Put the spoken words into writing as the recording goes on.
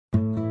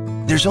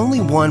There's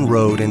only one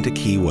road into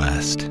Key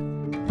West,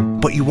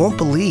 but you won't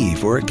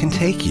believe where it can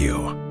take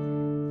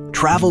you.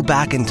 Travel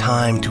back in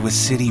time to a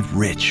city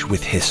rich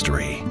with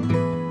history.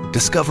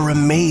 Discover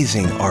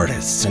amazing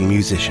artists and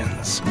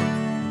musicians.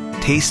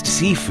 Taste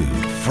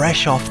seafood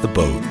fresh off the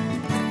boat.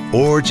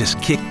 Or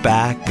just kick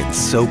back and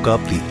soak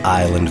up the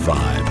island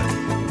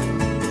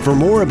vibe. For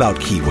more about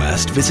Key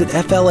West, visit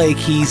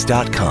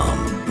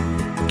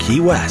flakeys.com. Key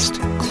West,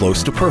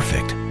 close to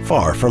perfect,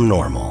 far from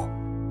normal.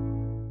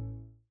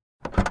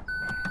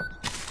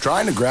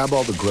 Trying to grab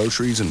all the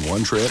groceries in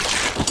one trip?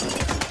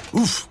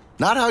 Oof,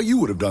 not how you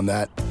would have done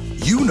that.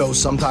 You know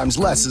sometimes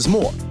less is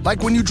more.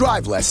 Like when you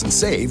drive less and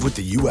save with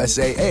the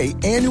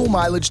USAA annual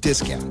mileage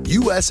discount.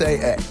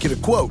 USAA. Get a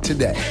quote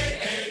today.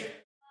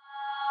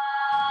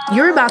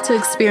 You're about to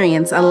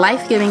experience a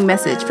life-giving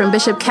message from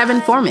Bishop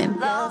Kevin Foreman,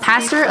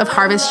 pastor of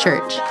Harvest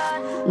Church.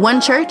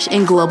 One church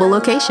in global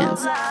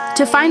locations.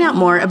 To find out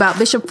more about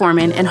Bishop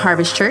Foreman and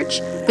Harvest Church,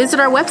 visit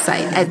our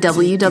website at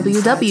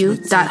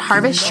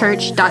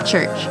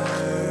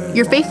www.harvestchurch.church.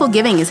 Your faithful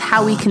giving is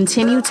how we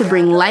continue to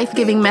bring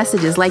life-giving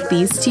messages like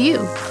these to you.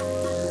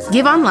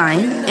 Give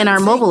online, in our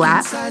mobile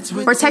app,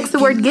 or text the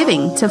word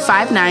giving to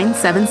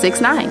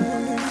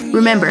 59769.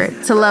 Remember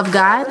to love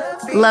God,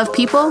 love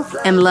people,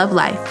 and love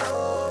life.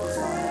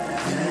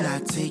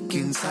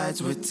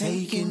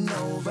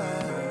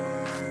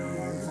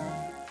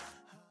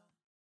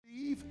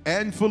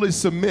 And fully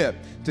submit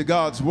to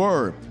God's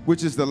word,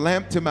 which is the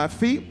lamp to my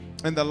feet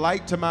and the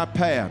light to my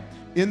path.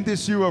 In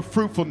this year of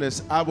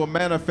fruitfulness, I will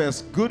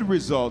manifest good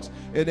results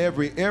in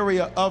every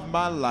area of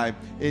my life.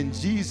 In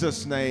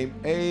Jesus' name,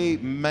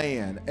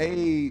 amen.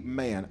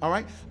 Amen. All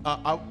right,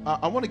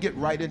 I want to get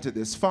right into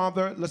this.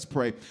 Father, let's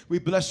pray. We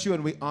bless you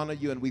and we honor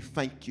you and we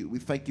thank you. We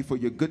thank you for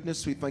your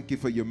goodness. We thank you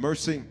for your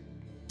mercy.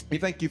 We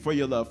thank you for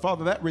your love.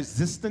 Father, that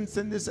resistance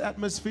in this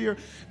atmosphere,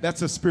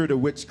 that's a spirit of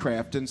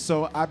witchcraft. And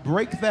so I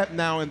break that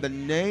now in the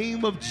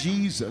name of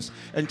Jesus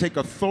and take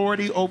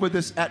authority over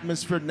this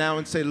atmosphere now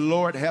and say,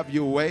 Lord, have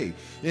your way.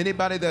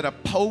 Anybody that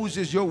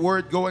opposes your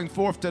word going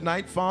forth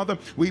tonight, Father,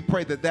 we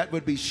pray that that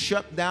would be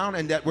shut down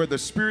and that where the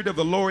Spirit of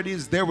the Lord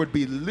is, there would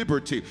be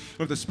liberty.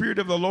 Where the Spirit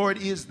of the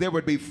Lord is, there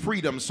would be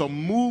freedom. So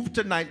move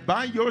tonight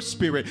by your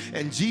Spirit.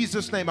 In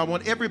Jesus' name, I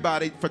want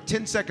everybody for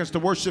 10 seconds to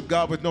worship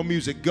God with no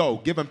music.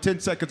 Go. Give them 10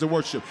 seconds of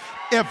worship.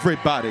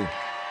 Everybody,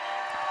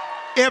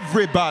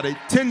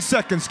 10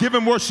 seconds. Give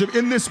him worship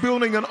in this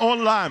building and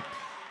online.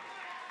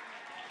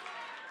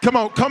 Come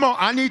on.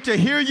 I need to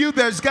hear you.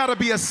 There's got to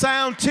be a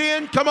sound.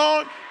 10, come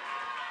on.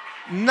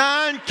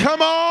 9,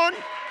 come on.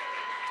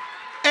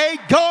 8,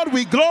 God,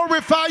 we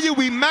glorify you.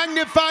 We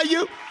magnify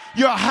you.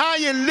 You're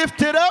high and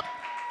lifted up.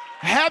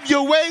 Have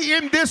your way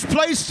in this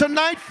place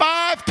tonight.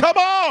 5, come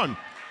on.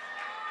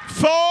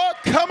 4,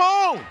 come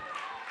on.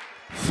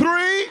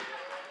 3,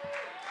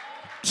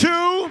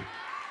 2,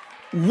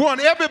 1.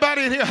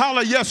 Everybody in here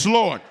holler, yes,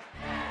 Lord.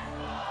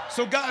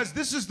 So guys,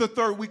 this is the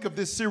third week of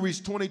this series,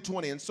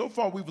 2020. And so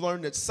far we've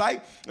learned that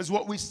sight is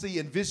what we see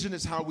and vision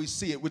is how we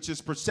see it, which is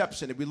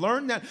perception. And we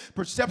learned that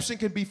perception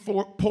can be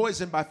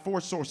poisoned by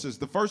 4 sources.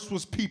 The first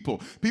was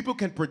people. People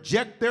can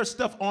project their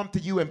stuff onto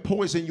you and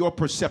poison your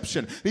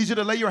perception. I need you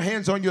to lay your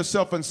hands on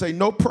yourself and say,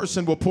 no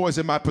person will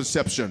poison my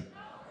perception.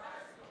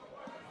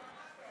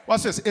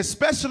 Watch this.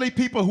 Especially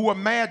people who are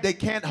mad they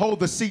can't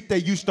hold the seat they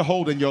used to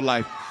hold in your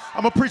life.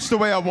 I'm going to preach the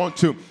way I want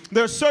to.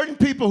 There are certain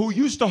people who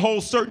used to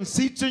hold certain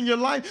seats in your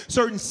life,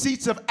 certain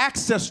seats of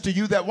access to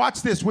you that,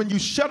 watch this, when you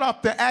shut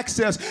off the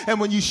access and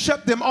when you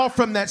shut them off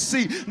from that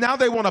seat, now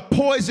they want to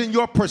poison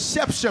your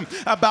perception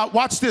about,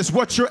 watch this,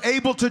 what you're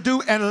able to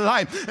do in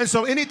life. And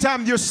so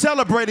anytime you're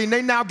celebrating,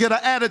 they now get an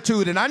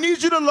attitude. And I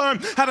need you to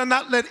learn how to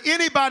not let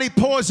anybody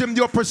poison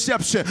your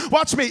perception.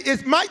 Watch me.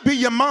 It might be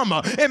your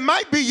mama. It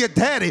might be your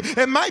daddy.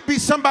 It might be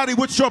somebody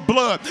with your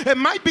blood. It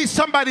might be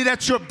somebody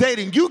that you're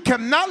dating. You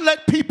cannot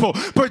let people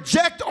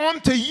project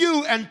onto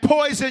you and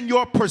poison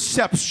your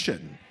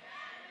perception.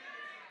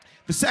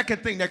 The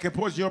second thing that can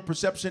poison your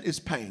perception is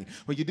pain.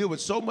 When you deal with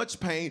so much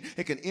pain,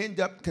 it can end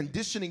up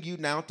conditioning you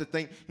now to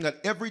think that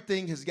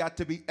everything has got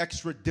to be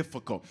extra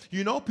difficult.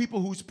 You know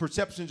people whose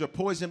perceptions are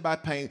poisoned by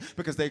pain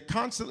because they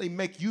constantly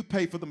make you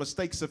pay for the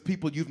mistakes of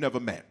people you've never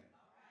met.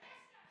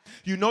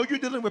 You know you're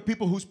dealing with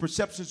people whose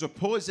perceptions are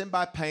poisoned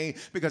by pain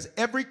because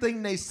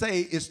everything they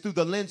say is through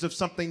the lens of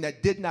something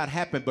that did not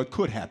happen but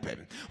could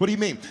happen. What do you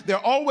mean?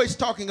 They're always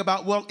talking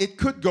about, well, it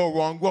could go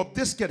wrong. Well,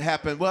 this could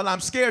happen. Well, I'm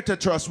scared to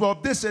trust. Well,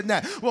 this and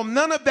that. Well,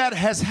 none of that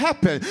has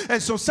happened.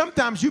 And so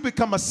sometimes you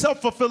become a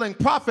self-fulfilling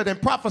prophet and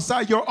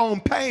prophesy your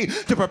own pain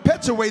to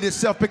perpetuate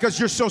itself because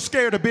you're so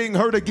scared of being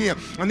hurt again.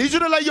 I need you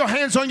to lay your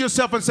hands on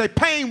yourself and say,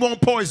 pain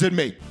won't poison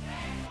me.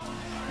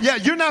 Yeah,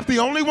 you're not the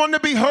only one to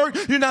be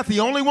hurt. You're not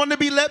the only one to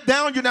be let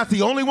down. You're not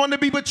the only one to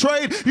be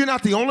betrayed. You're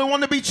not the only one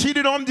to be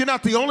cheated on. You're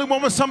not the only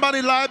one with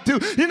somebody lied to.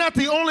 You're not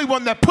the only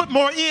one that put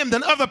more in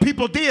than other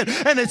people did.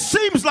 And it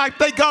seems like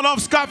they got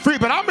off scot-free.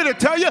 But I'm going to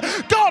tell you,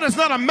 God is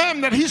not a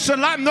man that he should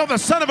lie, nor the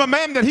son of a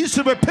man that he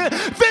should repent.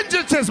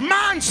 Vengeance is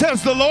mine,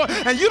 says the Lord.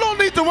 And you don't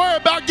need to worry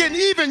about getting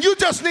even. You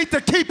just need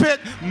to keep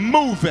it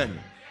moving.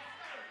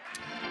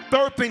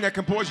 third thing that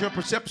can poison your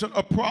perception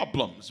are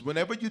problems.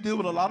 Whenever you deal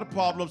with a lot of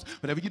problems,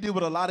 whenever you deal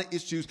with a lot of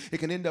issues, it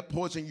can end up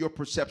poisoning your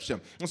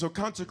perception. And so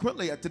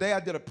consequently, today I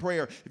did a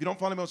prayer. If you don't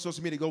follow me on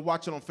social media, go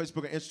watch it on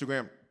Facebook or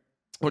Instagram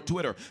or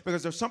Twitter,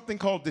 because there's something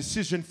called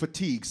decision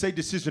fatigue. Say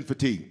decision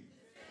fatigue.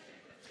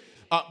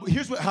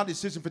 Here's how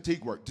decision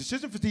fatigue works.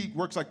 Decision fatigue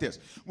works like this.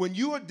 When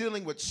you are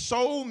dealing with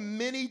so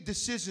many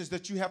decisions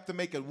that you have to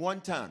make at one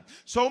time,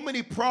 so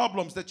many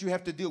problems that you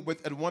have to deal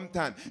with at one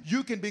time,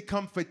 you can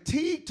become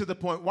fatigued to the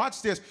point,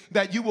 watch this,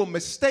 that you will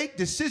mistake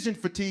decision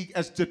fatigue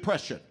as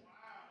depression.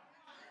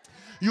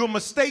 You'll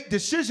mistake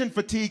decision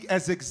fatigue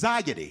as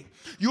anxiety.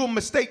 You'll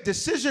mistake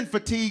decision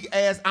fatigue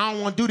as, I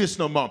don't want to do this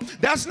no more.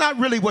 That's not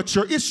really what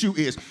your issue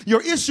is.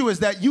 Your issue is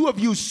that you have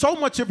used so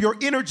much of your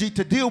energy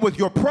to deal with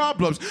your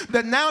problems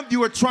that now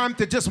you are trying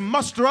to just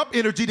muster up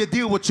energy to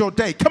deal with your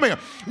day. Come here.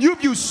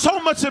 You've used so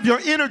much of your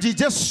energy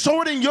just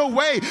sorting your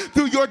way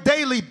through your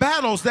daily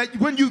battles that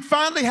when you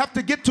finally have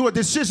to get to a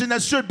decision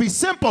that should be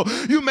simple,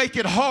 you make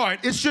it hard.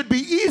 It should be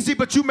easy,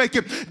 but you make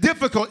it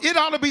difficult. It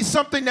ought to be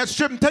something that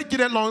shouldn't take you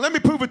that long. Let me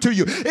prove it to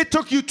you. It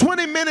took you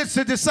 20 minutes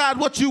to decide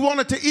what you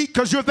wanted to eat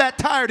because you're that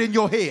tired in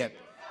your head.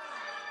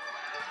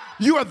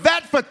 You are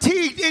that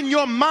fatigued in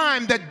your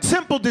mind that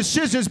simple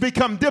decisions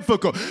become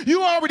difficult.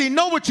 You already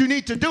know what you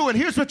need to do, and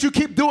here's what you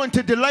keep doing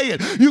to delay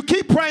it. You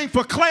keep praying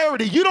for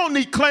clarity. You don't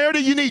need clarity,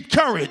 you need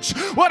courage.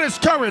 What is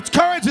courage?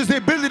 Courage is the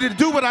ability to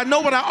do what I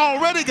know what I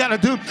already got to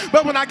do,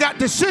 but when I got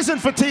decision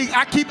fatigue,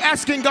 I keep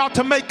asking God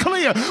to make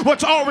clear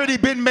what's already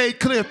been made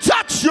clear.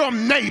 Touch your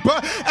neighbor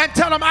and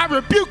tell them, I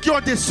rebuke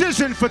your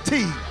decision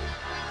fatigue.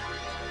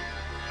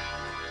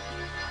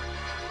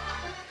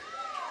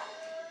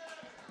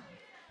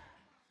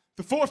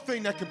 The fourth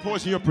thing that can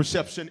poison your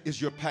perception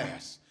is your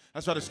past.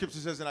 That's why the scripture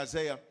says in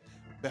Isaiah,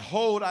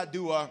 behold, I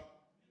do a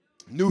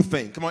new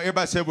thing. Come on,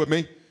 everybody say it with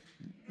me.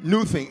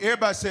 New thing.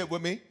 Everybody say it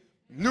with me.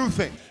 New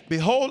thing.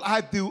 Behold,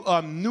 I do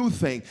a new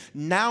thing.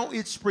 Now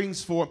it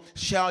springs forth.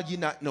 Shall ye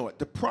not know it?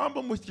 The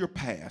problem with your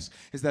past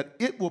is that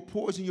it will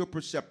poison your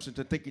perception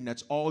to thinking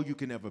that's all you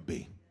can ever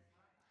be.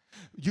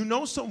 You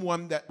know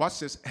someone that, watch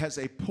this, has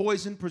a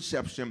poisoned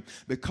perception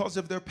because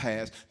of their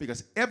past,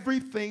 because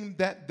everything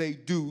that they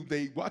do,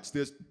 they, watch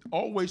this,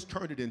 always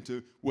turn it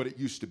into what it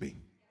used to be.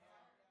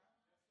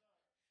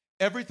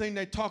 Everything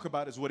they talk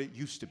about is what it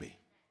used to be.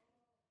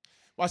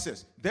 Watch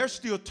this. They're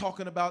still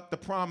talking about the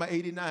prom of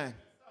 '89.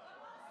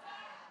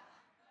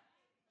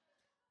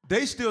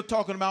 They still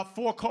talking about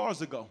 4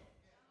 cars ago.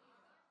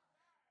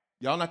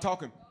 Y'all not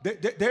talking.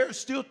 They're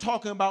still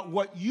talking about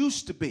what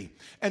used to be.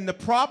 And the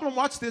problem,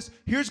 watch this,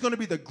 here's going to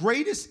be the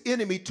greatest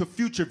enemy to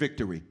future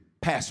victory,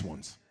 past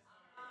ones.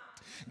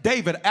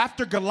 David,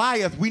 after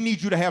Goliath, we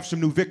need you to have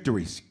some new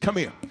victories. Come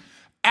here.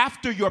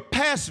 After your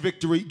past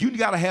victory, you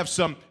got to have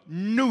some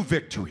new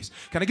victories.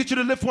 Can I get you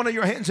to lift one of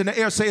your hands in the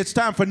air and say it's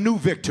time for new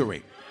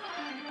victory?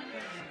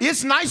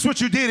 It's nice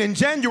what you did in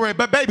January,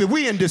 but baby,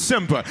 we in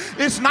December.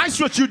 It's nice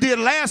what you did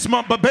last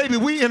month, but baby,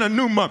 we in a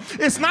new month.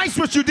 It's nice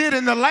what you did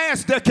in the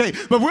last decade,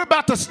 but we're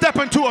about to step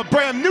into a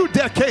brand new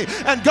decade,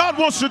 and God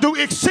wants to do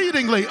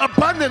exceedingly,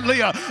 abundantly,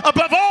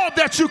 above all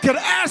that you can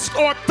ask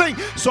or think.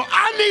 So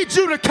I need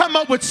you to come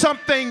up with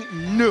something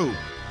new.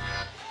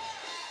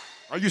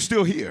 Are you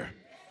still here?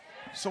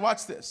 So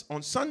watch this.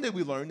 On Sunday,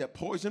 we learned that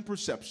poison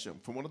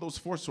perception from one of those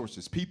 4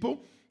 sources,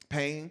 people,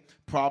 pain,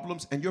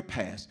 problems, and your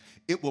past,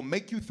 it will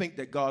make you think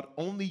that God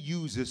only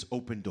uses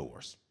open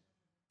doors.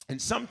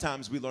 And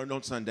sometimes we learned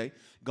on Sunday,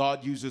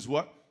 God uses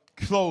what?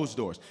 Closed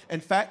doors. In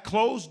fact,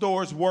 closed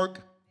doors work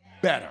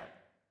better.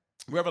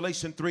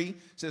 Revelation 3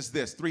 says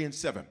this, 3 and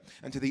 7.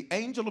 And to the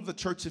angel of the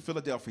church of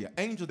Philadelphia.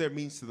 Angel there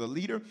means to the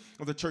leader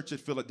of the church at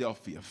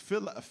Philadelphia.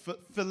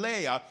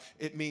 Philia,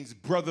 it means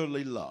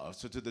brotherly love.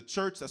 So to the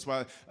church, that's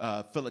why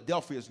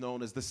Philadelphia is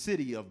known as the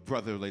city of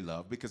brotherly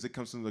love, because it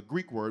comes from the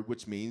Greek word,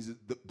 which means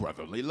the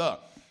brotherly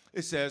love.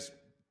 It says,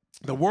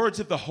 the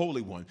words of the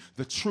Holy One,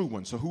 the true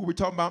one. So who are we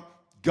talking about?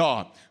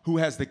 God, who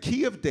has the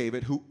key of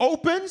David, who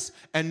opens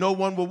and no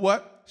one will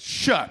what?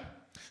 Shut.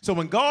 So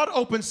when God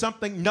opens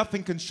something,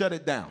 nothing can shut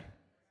it down.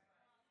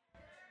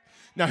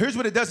 Now, here's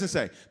what it doesn't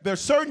say. There are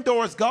certain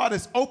doors God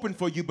has opened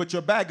for you, but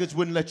your baggage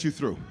wouldn't let you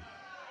through.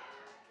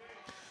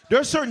 There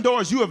are certain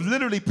doors you have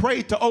literally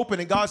prayed to open,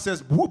 and God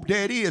says, whoop,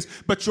 there it is.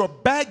 But your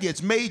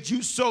baggage made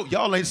you so.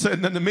 Y'all ain't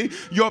saying nothing to me.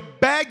 Your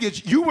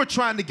baggage, you were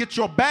trying to get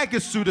your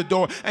baggage through the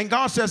door, and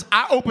God says,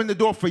 I opened the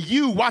door for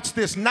you. Watch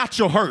this, not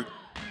your hurt.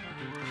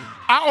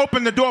 I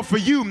opened the door for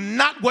you,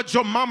 not what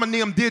your mama and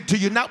them did to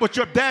you, not what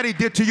your daddy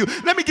did to you.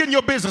 Let me get in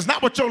your business,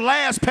 not what your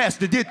last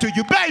pastor did to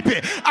you. Baby,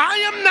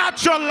 I am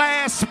not your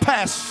last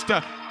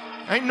pastor.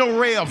 Ain't no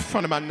Rev in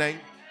front of my name.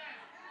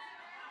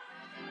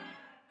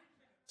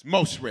 It's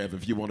most Rev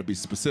if you want to be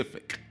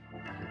specific.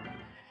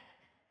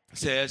 It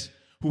says,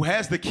 who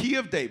has the key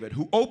of David,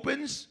 who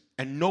opens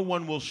and no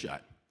one will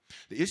shut.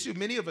 The issue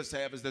many of us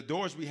have is the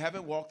doors we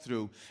haven't walked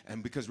through,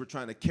 and because we're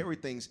trying to carry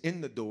things in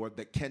the door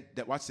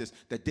that watch this,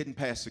 that didn't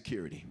pass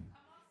security.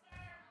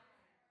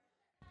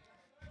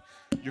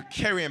 You're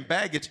carrying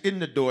baggage in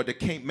the door that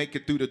can't make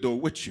it through the door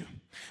with you.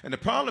 And the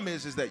problem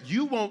is that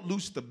you won't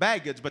loose the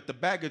baggage, but the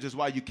baggage is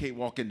why you can't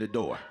walk in the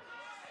door.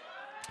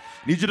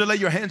 I need you to lay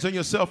your hands on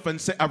yourself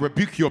and say, I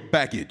rebuke your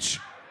baggage.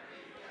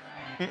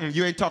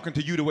 You ain't talking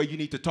to you the way you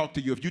need to talk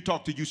to you. If you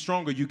talk to you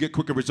stronger, you get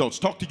quicker results.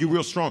 Talk to you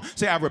real strong.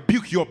 Say, I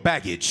rebuke your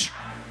baggage.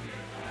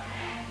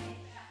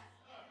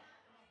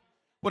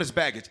 What is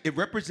baggage? It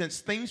represents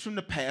things from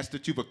the past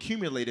that you've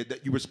accumulated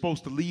that you were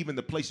supposed to leave in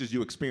the places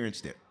you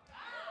experienced it.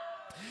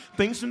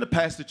 Things from the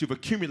past that you've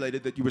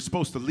accumulated that you were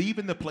supposed to leave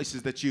in the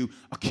places that you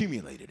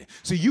accumulated it.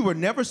 So you were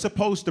never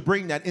supposed to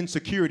bring that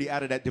insecurity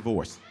out of that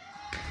divorce.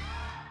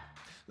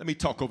 Let me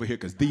talk over here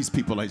because these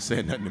people ain't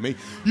saying nothing to me.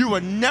 You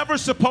were never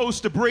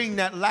supposed to bring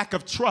that lack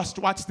of trust,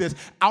 watch this,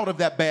 out of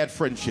that bad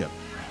friendship.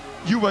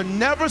 You were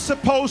never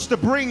supposed to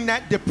bring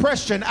that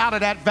depression out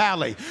of that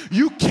valley.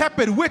 You kept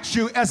it with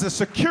you as a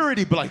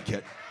security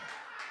blanket.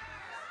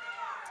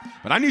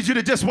 But I need you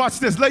to just watch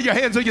this. Lay your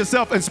hands on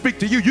yourself and speak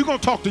to you. You're going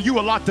to talk to you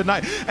a lot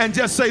tonight. And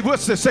just say,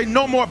 what's this? Say,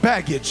 no more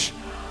baggage.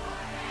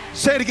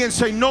 Say it again.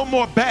 Say, no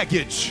more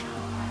baggage.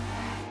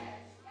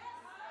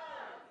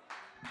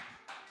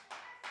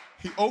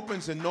 He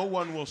opens and no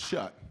one will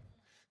shut.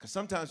 Because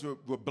sometimes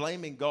we're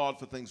blaming God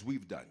for things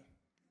we've done.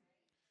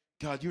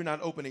 God, you're not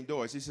opening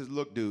doors. He says,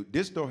 look, dude,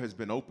 this door has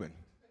been open.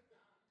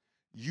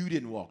 You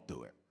didn't walk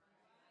through it.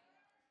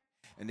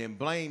 And then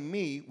blame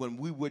me when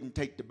we wouldn't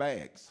take the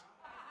bags.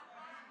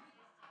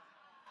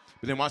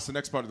 But then watch the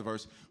next part of the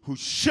verse. Who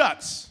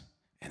shuts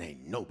and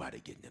ain't nobody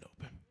getting it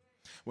open.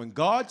 When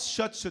God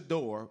shuts a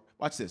door,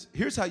 watch this.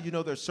 Here's how you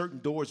know there's certain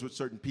doors with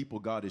certain people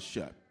God has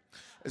shut.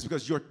 It's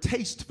because your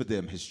taste for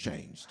them has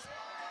changed.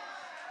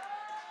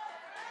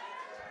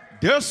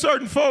 There's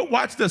certain folk,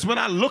 watch this, when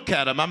I look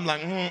at them, I'm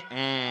like, ain't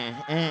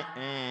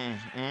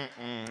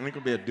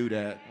gonna be able to do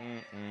that.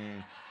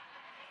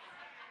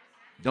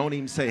 Don't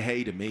even say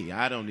hey to me.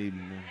 I don't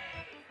even,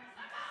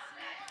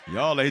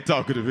 y'all ain't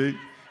talking to me.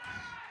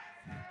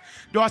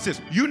 God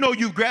says, you know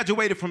you've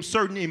graduated from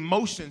certain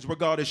emotions where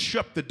God has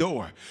shut the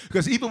door.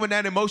 Because even when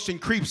that emotion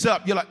creeps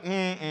up, you're like,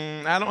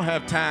 I don't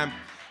have time.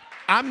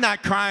 I'm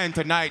not crying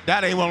tonight.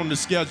 That ain't on the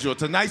schedule.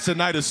 Tonight's a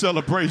night of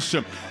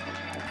celebration.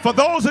 For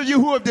those of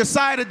you who have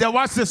decided that,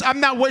 watch this, I'm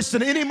not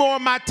wasting any more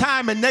of my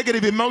time in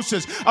negative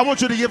emotions, I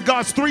want you to give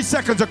God 3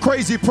 seconds of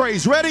crazy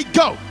praise. Ready?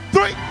 Go.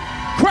 3.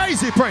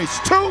 Crazy praise.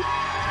 2.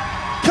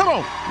 Come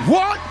on.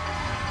 1.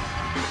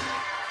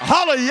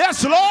 Holla,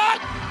 yes,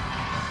 Lord.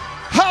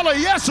 Holla,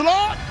 yes,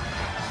 Lord.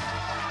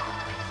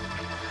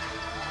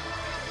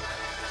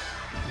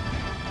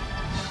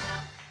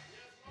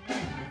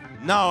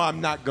 No, I'm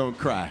not going to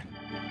cry.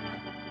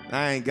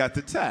 I ain't got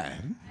the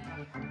time.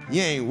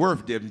 You ain't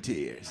worth them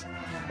tears.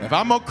 If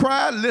I'm going to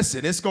cry,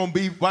 listen, it's going to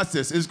be, watch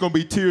this, it's going to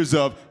be tears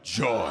of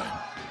joy.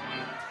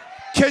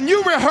 Can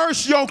you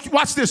rehearse your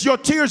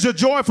tears of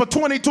joy for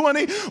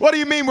 2020? What do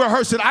you mean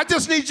rehearse it? I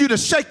just need you to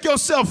shake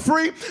yourself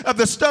free of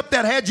the stuff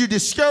that had you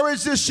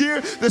discouraged this year,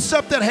 the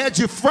stuff that had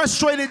you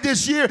frustrated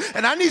this year,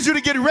 and I need you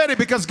to get ready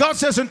because God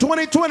says in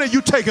 2020,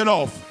 you taking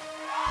off.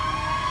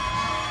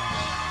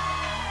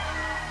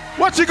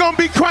 What you gonna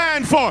be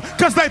crying for?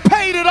 Because they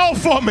paid it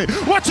off for me.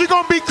 What you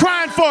gonna be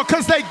crying for?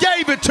 Because they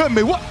gave it to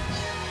me. What?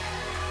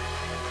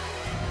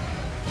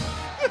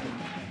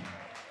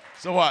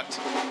 So what?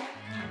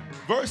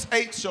 Verse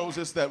 8 shows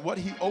us that what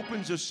he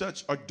opens or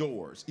shuts are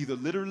doors, either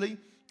literally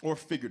or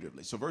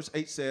figuratively. So verse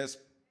 8 says,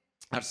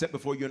 I've set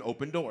before you an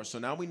open door. So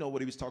now we know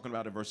what he was talking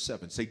about in verse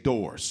 7. Say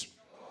doors.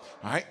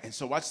 All right, and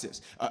so watch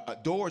this.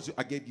 Doors,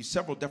 I gave you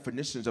several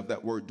definitions of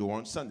that word door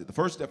on Sunday. The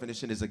first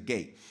definition is a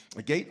gate.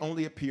 A gate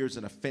only appears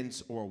in a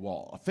fence or a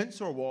wall. A fence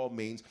or a wall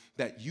means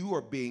that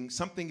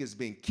something is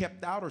being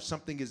kept out or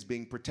something is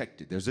being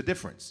protected. There's a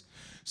difference.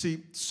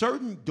 See,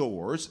 certain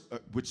doors,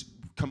 which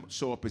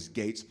show up as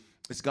gates,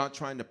 is God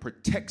trying to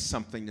protect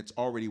something that's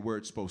already where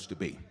it's supposed to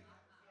be.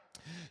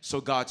 So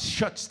God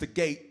shuts the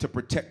gate to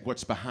protect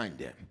what's behind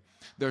it.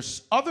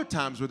 There's other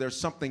times where there's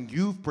something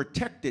you've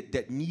protected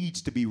that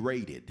needs to be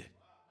raided.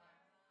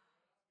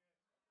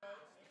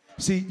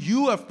 See,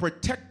 you have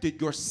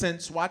protected your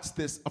sense, watch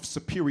this, of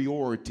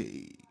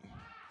superiority.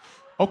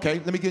 Okay,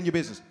 let me get in your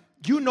business.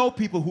 You know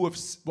people who have,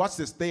 watch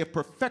this, they have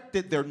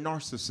perfected their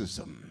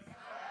narcissism.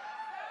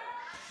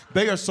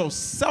 They are so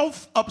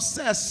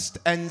self-obsessed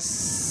and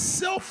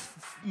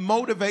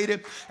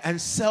self-motivated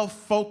and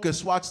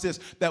self-focused, watch this,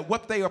 that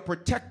what they are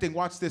protecting,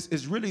 watch this,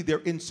 is really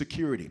their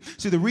insecurity.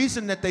 See, the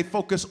reason that they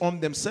focus on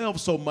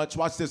themselves so much,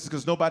 watch this, is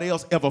because nobody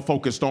else ever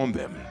focused on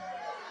them.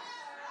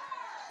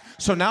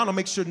 So now to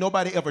make sure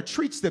nobody ever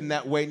treats them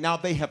that way, now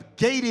they have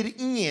gated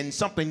in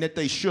something that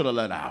they should have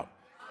let out.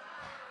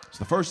 So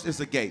the first is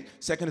a gate.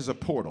 Second is a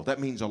portal. That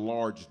means a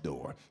large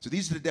door. So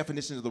these are the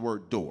definitions of the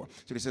word door.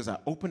 So he says, I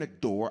open a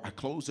door, I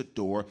close a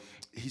door.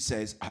 He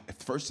says,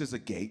 first is a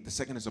gate. The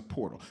second is a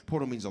portal.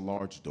 Portal means a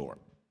large door.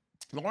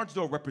 The large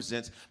door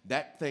represents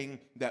that thing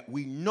that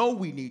we know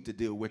we need to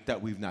deal with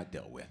that we've not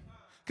dealt with.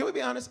 Can we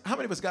be honest? How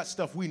many of us got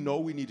stuff we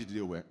know we needed to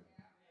deal with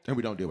and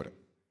we don't deal with it?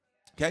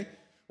 Okay?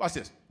 Watch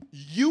this.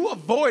 You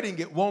avoiding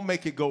it won't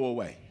make it go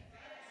away.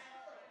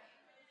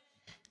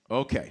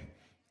 Okay.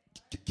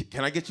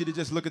 Can I get you to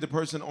just look at the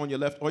person on your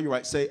left or your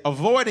right? Say,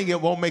 avoiding it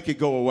won't make it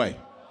go away.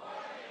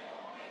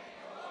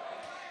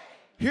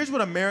 Here's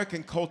what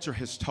American culture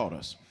has taught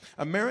us.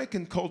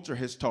 American culture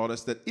has taught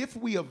us that if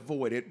we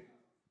avoid it,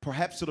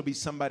 perhaps it'll be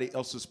somebody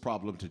else's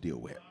problem to deal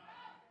with.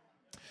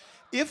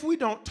 If we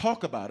don't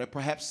talk about it,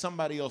 perhaps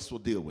somebody else will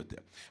deal with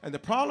it. And the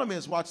problem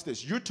is, watch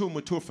this, you're too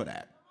mature for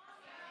that.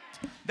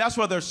 That's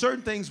why there's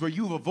certain things where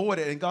you've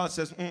avoided and God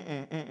says,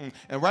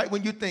 And right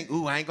when you think,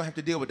 ooh, I ain't gonna have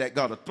to deal with that,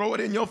 God will throw it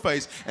in your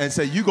face and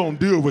say, you're gonna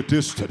deal with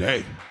this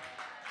today.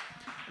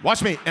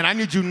 Watch me. And I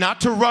need you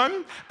not to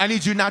run. I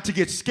need you not to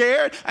get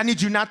scared. I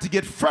need you not to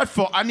get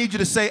fretful. I need you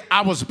to say,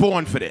 I was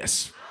born for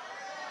this.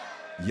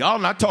 Y'all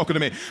not talking to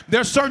me.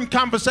 There's certain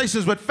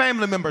conversations with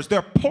family members.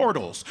 They're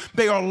portals.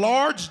 They are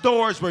large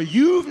doors where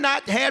you've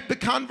not had the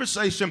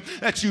conversation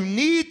that you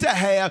need to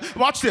have.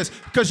 Watch this,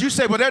 because you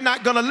say, well, they're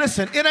not going to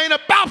listen. It ain't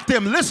about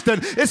them listening.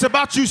 It's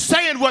about you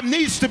saying what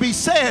needs to be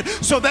said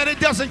so that it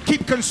doesn't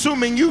keep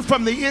consuming you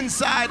from the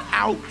inside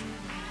out.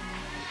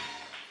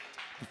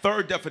 The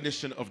third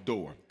definition of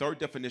door. Third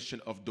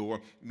definition of door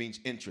means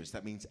interest.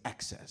 That means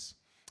access.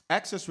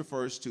 Access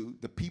refers to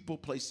the people,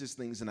 places,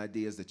 things, and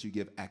ideas that you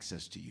give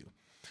access to you.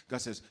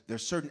 God says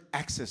there's certain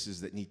accesses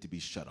that need to be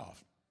shut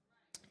off.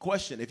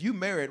 Question, if you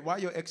married, why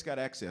your ex got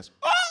access?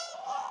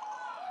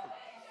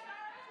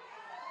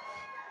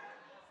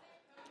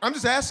 I'm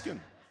just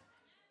asking.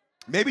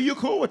 Maybe you're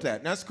cool with that,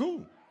 and that's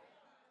cool.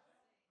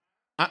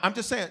 I'm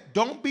just saying,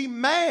 don't be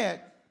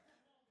mad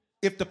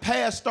if the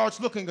past starts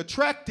looking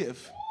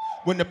attractive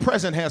when the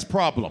present has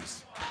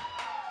problems.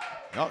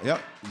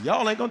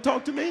 Y'all ain't gonna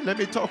talk to me. Let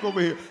me talk over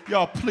here.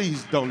 Y'all,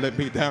 please don't let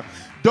me down.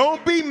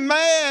 Don't be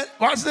mad.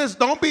 Watch this.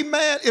 Don't be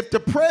mad if the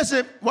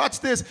present, watch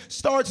this,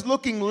 starts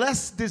looking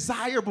less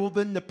desirable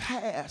than the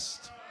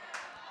past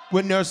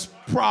when there's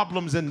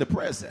problems in the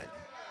present.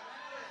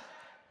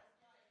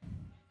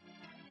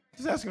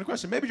 Just asking a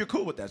question. Maybe you're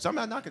cool with that. So I'm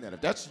not knocking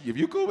that. If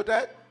you're cool with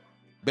that,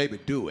 baby,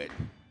 do it.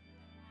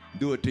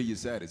 Do it till you're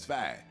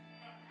satisfied.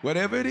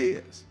 Whatever it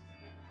is.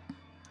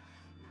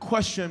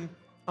 Question.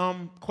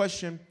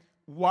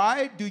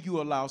 Why do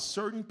you allow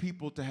certain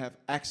people to have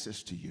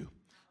access to you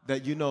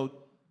that you know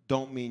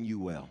don't mean you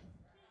well?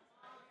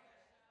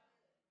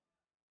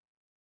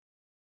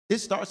 It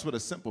starts with a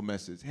simple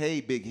message. Hey,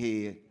 big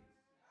head.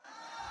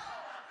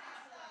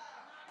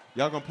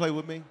 Y'all gonna play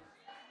with me?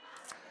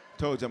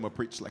 Told you I'm gonna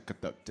preach like a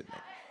duck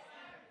tonight.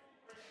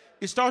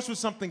 It starts with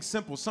something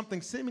simple,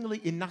 something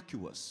seemingly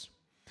innocuous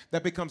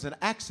that becomes an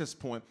access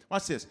point.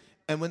 Watch this.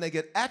 And when they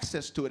get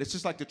access to it, it's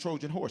just like the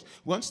Trojan horse.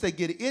 Once they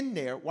get in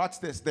there,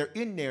 watch this, they're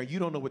in there, you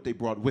don't know what they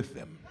brought with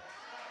them.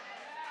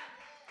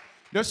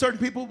 There are certain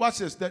people, watch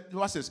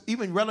this,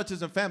 even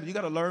relatives and family, you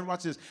got to learn,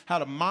 watch this, how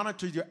to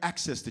monitor your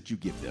access that you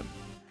give them.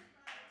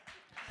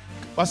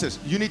 Watch this,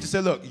 you need to say,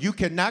 look, you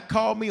cannot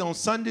call me on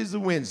Sundays or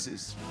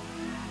Wednesdays.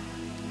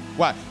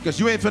 Why? Because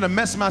you ain't finna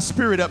mess my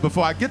spirit up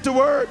before I get to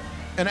word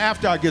and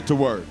after I get to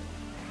word.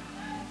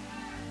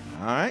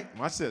 All right,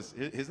 watch this.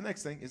 Here's the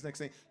next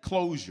thing.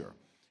 Closure.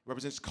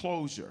 Represents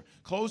closure.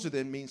 Closure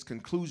then means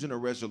conclusion or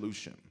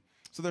resolution.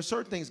 So there's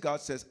certain things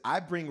God says, I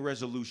bring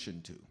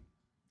resolution to.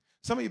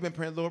 Some of you have been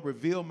praying, Lord,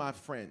 reveal my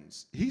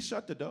friends. He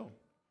shut the door.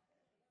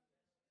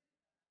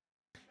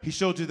 He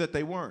showed you that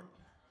they weren't.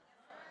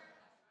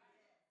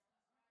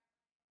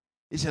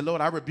 He said,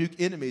 Lord, I rebuke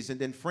enemies, and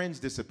then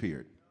friends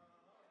disappeared.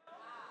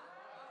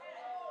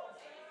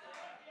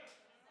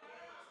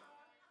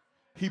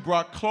 He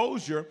brought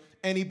closure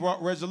and he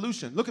brought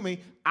resolution. Look at me.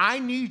 I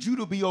need you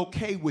to be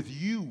okay with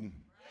you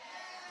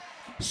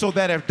so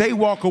that if they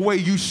walk away,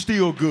 you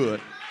still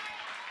good.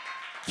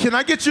 Can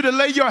I get you to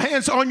lay your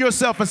hands on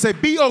yourself and say,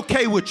 be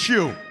okay with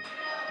you?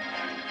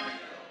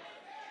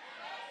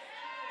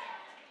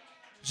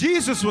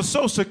 Jesus was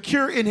so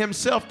secure in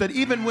himself that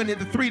even when the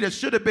three that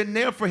should have been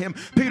there for him,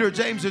 Peter,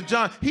 James, and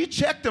John, he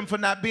checked them for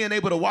not being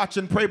able to watch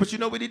and pray. But you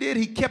know what he did?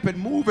 He kept it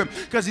moving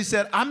because he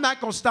said, I'm not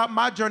going to stop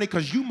my journey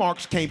because you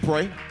marks can't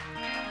pray.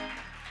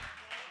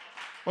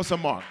 What's a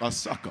mark? A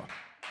sucker.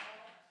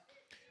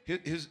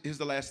 Here's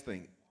the last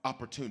thing.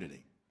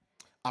 Opportunity.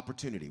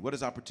 Opportunity. What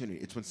is opportunity?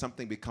 It's when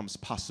something becomes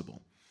possible.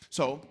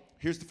 So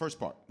here's the first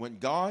part. When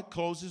God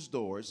closes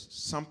doors,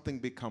 something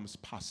becomes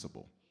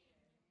possible.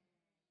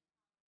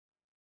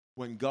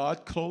 When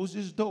God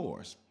closes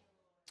doors,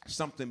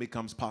 something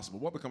becomes possible.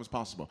 What becomes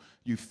possible?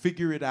 You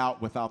figure it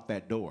out without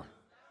that door.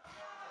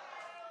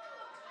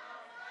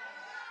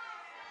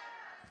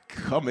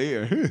 Come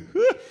here.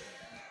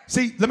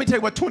 See, let me tell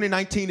you what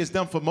 2019 has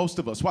done for most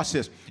of us. Watch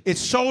this. It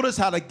showed us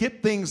how to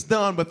get things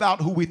done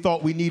without who we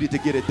thought we needed to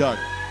get it done.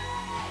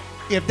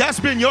 If that's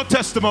been your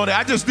testimony,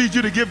 I just need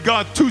you to give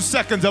God 2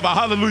 seconds of a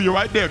hallelujah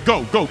right there.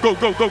 Go, go, go,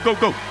 go, go, go,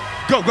 go.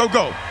 Go, go,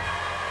 go.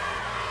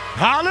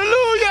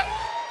 Hallelujah.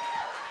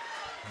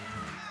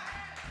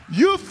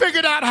 You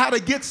figured out how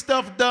to get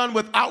stuff done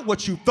without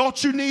what you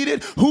thought you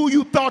needed, who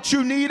you thought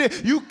you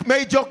needed. You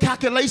made your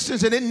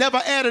calculations and it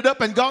never added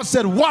up. And God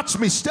said, watch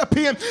me step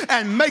in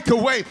and make a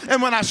way. And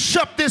when I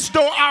shut this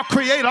door, I'll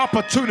create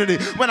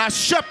opportunity. When I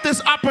shut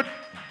this opportunity.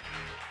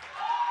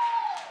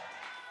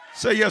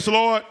 Say yes,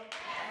 Lord.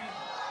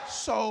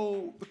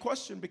 So the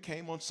question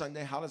became on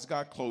Sunday, how does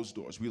God close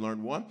doors? We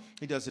learned one,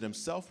 he does it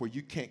himself where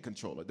you can't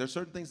control it. There's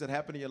certain things that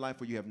happen in your life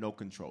where you have no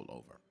control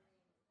over.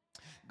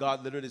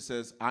 God literally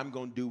says, I'm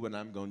going to do what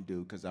I'm going to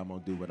do because I'm going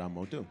to do what I'm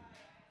going to do.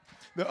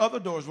 There are other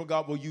doors where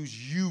God will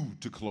use you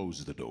to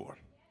close the door.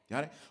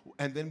 Got it?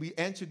 And then we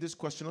answered this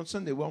question on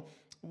Sunday. Well,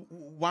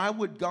 why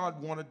would God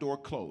want a door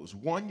closed?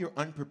 One, you're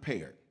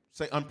unprepared.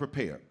 Say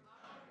unprepared.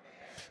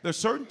 There's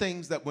certain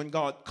things that when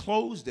God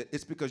closed it,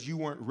 it's because you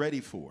weren't ready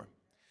for.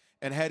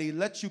 And had he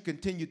let you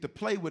continue to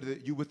play with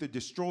it, you would have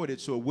destroyed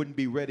it so it wouldn't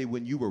be ready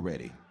when you were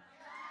ready.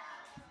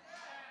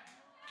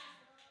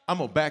 I'm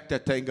going to back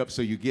that thing up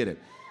so you get it.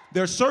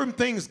 There are certain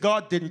things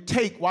God didn't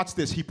take. Watch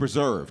this. He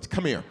preserved.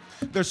 Come here.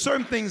 There's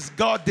certain things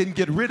God didn't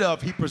get rid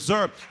of. He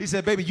preserved. He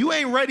said, baby, you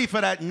ain't ready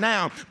for that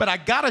now, but I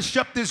got to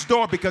shut this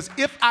door because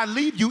if I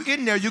leave you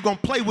in there, you're going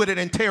to play with it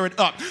and tear it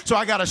up. So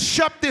I got to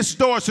shut this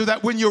door so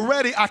that when you're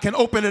ready, I can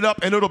open it up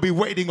and it'll be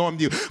waiting on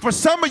you. For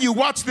some of you,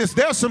 watch this.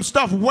 There's some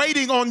stuff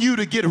waiting on you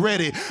to get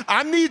ready.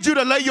 I need you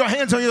to lay your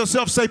hands on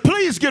yourself. Say,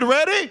 please get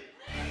ready.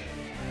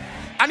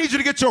 I need you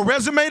to get your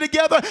resume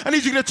together. I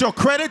need you to get your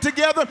credit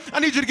together. I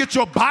need you to get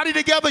your body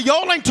together.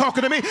 Y'all ain't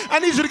talking to me. I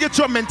need you to get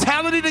your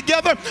mentality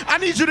together. I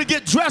need you to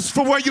get dressed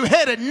for where you're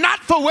headed, not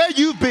for where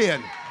you've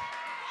been.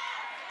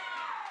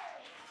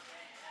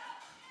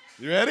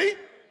 You ready?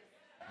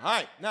 All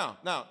right.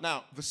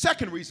 Now, the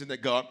second reason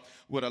that God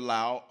would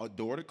allow a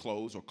door to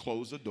close or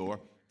close a door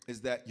is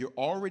that you're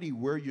already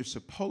where you're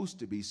supposed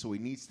to be, so he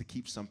needs to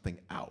keep something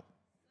out.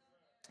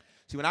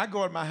 See, when I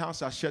go in my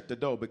house, I shut the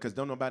door because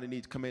don't nobody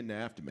need to come in there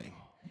after me.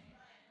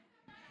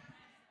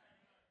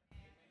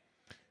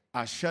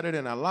 I shut it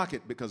and I lock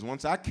it because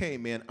once I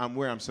came in, I'm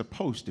where I'm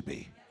supposed to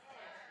be.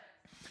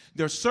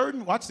 There's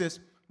certain, watch this,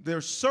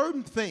 there's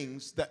certain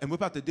things that, and we're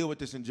about to deal with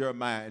this in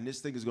Jeremiah, and this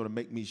thing is going to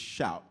make me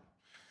shout.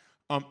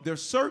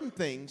 There's certain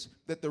things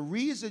that the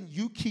reason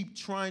you keep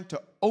trying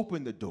to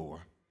open the door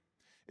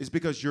is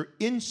because you're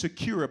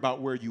insecure about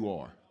where you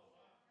are.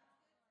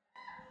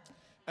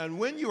 And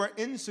when you are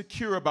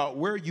insecure about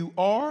where you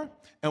are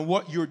and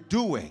what you're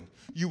doing,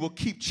 you will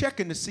keep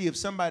checking to see if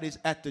somebody's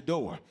at the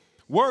door.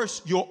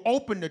 Worse, you'll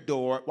open the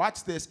door,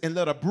 watch this, and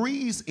let a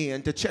breeze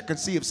in to check and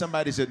see if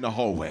somebody's in the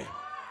hallway.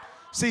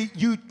 See,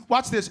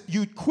 watch this,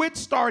 you quit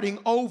starting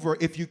over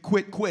if you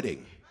quit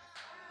quitting.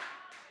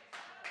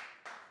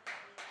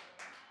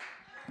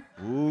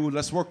 Ooh,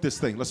 let's work this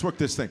thing.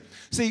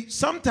 See,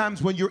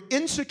 sometimes when you're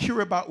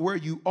insecure about where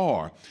you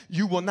are,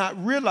 you will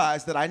not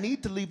realize that I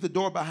need to leave the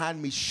door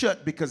behind me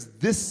shut because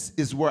this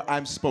is where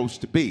I'm supposed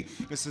to be.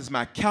 This is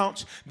my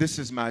couch. This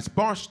is my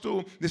bar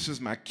stool. This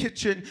is my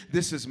kitchen.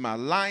 This is my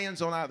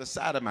lions on either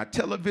side of my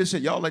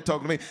television. Y'all ain't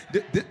talking to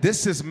me.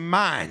 This is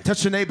mine.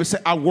 Touch your neighbor and say,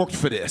 I worked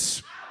for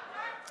this.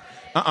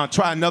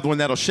 Try another one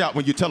that'll shout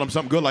when you tell them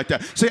something good like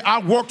that. Say,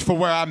 I worked for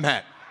where I'm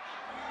at.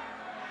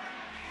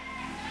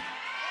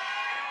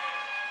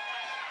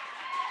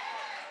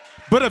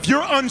 But if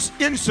you're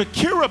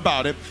insecure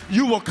about it,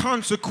 you will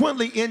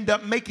consequently end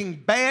up making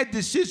bad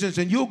decisions,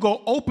 and you'll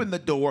go open the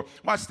door,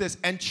 watch this,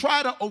 and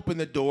try to open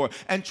the door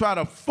and try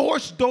to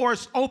force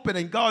doors open.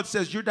 And God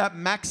says you're not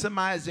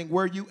maximizing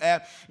where you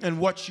at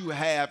and what you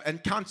have.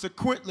 And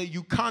consequently,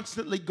 you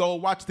constantly go,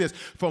 watch this,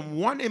 from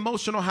one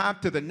emotional high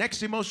to the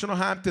next emotional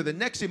high to the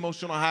next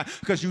emotional high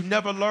because you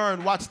never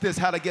learned, watch this,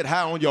 how to get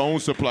high on your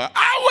own supply.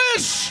 I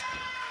wish.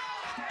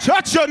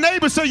 Touch your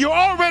neighbor so you're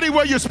already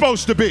where you're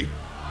supposed to be.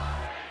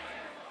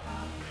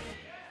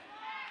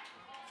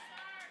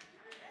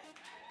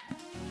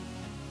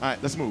 All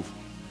right, let's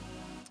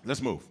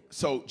move.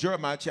 So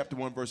Jeremiah chapter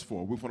 1, verse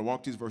 4. We're going to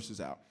walk these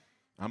verses out.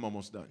 I'm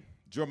almost done.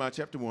 Jeremiah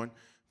chapter 1,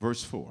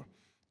 verse 4.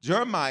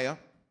 Jeremiah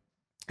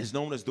is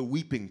known as the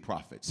weeping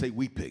prophet. Say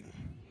weeping.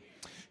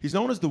 He's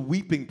known as the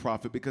weeping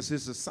prophet because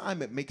his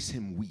assignment makes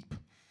him weep.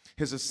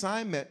 His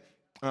assignment,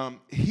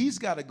 he's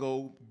got to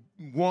go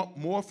want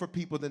more for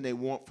people than they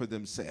want for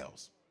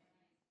themselves.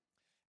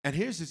 And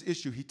here's his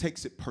issue. He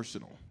takes it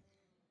personal.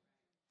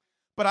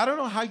 But I don't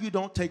know how you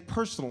don't take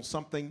personal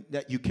something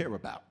that you care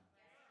about.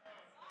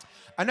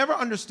 I never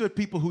understood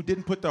people who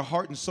didn't put their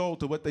heart and soul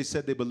to what they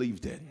said they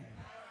believed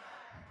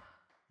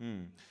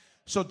in.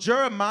 So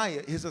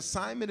Jeremiah, his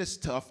assignment is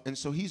tough, and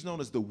so he's known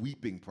as the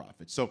weeping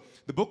prophet. So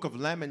the book of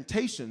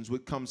Lamentations,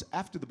 which comes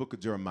after the book of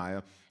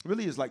Jeremiah,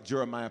 really is like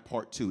Jeremiah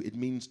part 2. It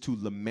means to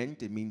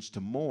lament, it means to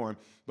mourn,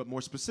 but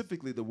more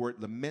specifically, the word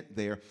lament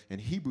there in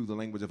Hebrew, the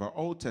language of our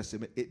Old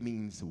Testament, it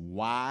means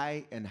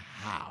why and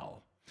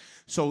how.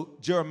 So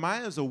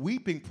Jeremiah is a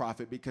weeping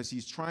prophet because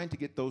he's trying to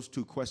get those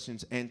two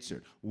questions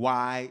answered.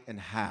 Why and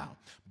how?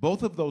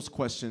 Both of those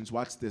questions,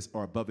 watch this,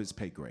 are above his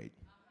pay grade.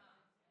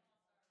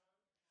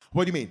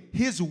 What do you mean?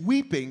 His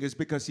weeping is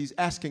because he's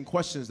asking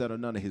questions that are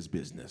none of his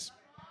business.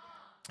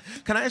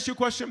 Can I ask you a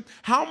question?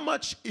 How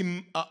much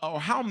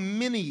or how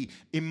many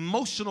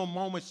emotional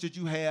moments did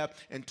you have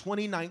in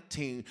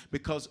 2019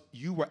 because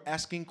you were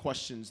asking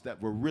questions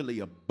that were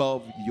really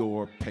above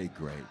your pay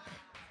grade?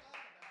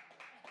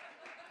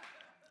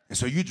 And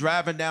so you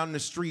driving down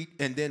the street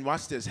and then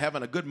watch this,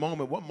 having a good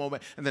moment, one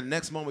moment, and then the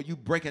next moment you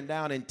breaking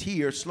down in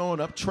tears, slowing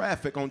up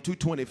traffic on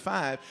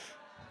 225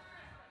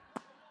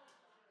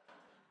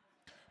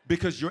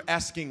 because you're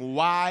asking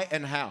why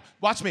and how.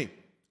 Watch me.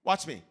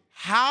 Watch me.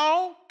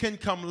 How can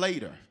come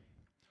later.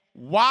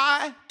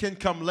 Why can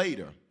come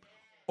later.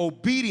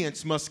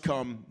 Obedience must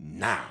come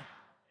now.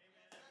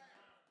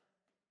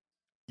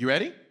 You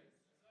ready?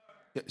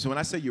 So when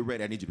I say you're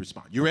ready, I need you to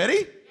respond. You ready?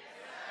 Yes,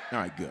 all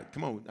right, good.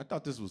 Come on. I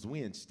thought this was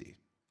Wednesday.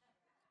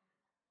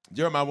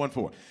 Jeremiah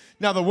 1:4.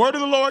 Now the word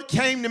of the Lord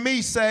came to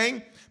me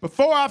saying,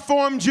 before I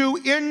formed you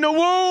in the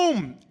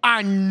womb,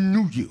 I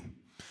knew you.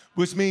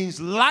 Which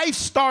means life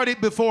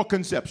started before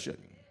conception.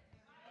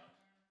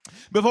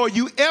 Before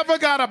you ever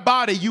got a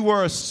body, you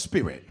were a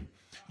spirit.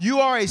 You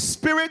are a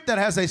spirit that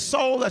has a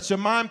soul, that's your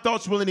mind,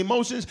 thoughts, will, and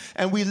emotions,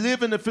 and we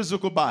live in the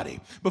physical body.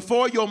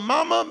 Before your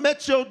mama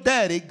met your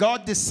daddy,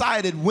 God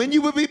decided when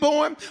you would be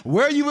born,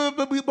 where you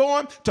would be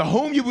born, to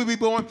whom you would be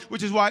born,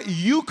 which is why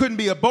you couldn't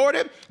be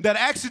aborted. That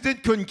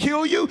accident couldn't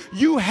kill you.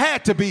 You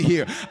had to be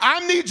here. I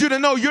need you to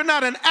know you're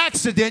not an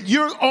accident.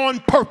 You're on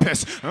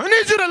purpose. I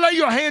need you to lay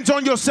your hands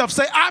on yourself.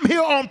 Say, I'm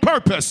here on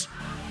purpose.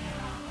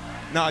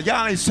 Now,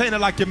 y'all ain't saying it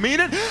like you mean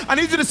it. I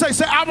need you to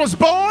say, I was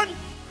born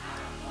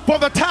for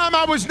the time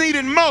I was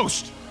needed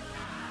most.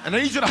 And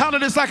I need you to holler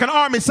this like an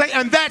army. Say,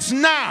 and that's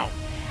now.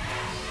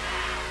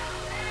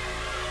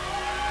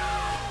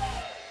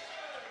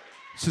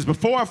 It says,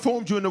 before I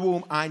formed you in the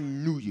womb, I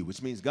knew you.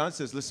 Which means God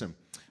says, listen,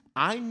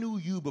 I knew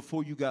you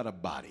before you got a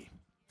body.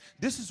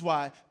 This is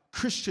why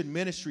Christian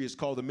ministry is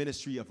called the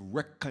ministry of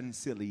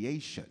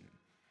reconciliation.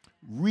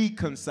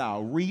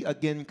 Reconcile,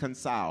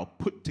 reconcile,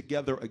 put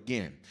together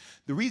again.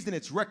 The reason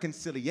it's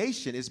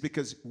reconciliation is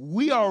because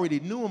we already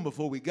knew him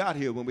before we got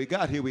here. When we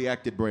got here, we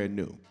acted brand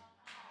new.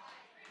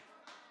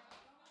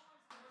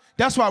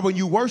 That's why when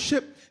you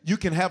worship, you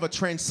can have a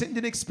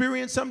transcendent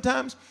experience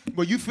sometimes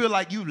where you feel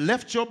like you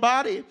left your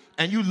body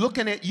and you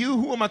looking at you.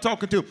 Who am I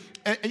talking to?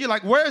 And you're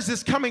like, where is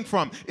this coming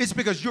from? It's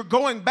because you're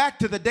going back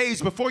to the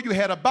days before you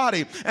had a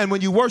body. And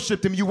when you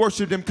worshiped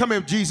him, come here,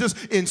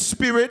 Jesus, in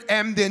spirit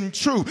and in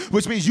truth,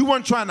 which means you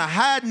weren't trying to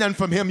hide none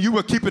from him. You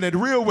were keeping it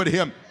real with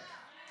him.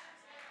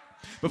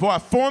 Before I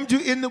formed you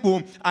in the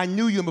womb, I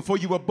knew you. And before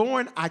you were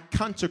born, I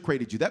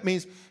consecrated you. That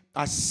means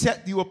I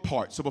set you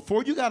apart. So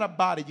before you got a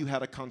body, you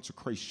had a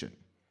consecration.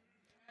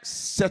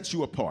 Set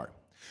you apart.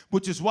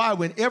 Which is why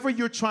whenever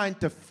you're trying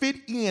to fit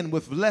in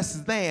with less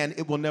than,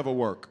 it will never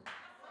work.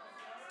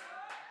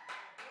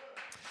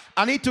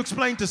 I need to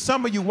explain to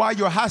some of you why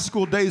your high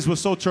school days were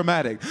so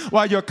traumatic,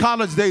 why your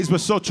college days were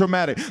so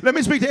traumatic. Let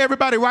me speak to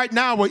everybody right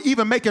now where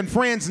even making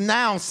friends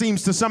now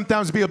seems to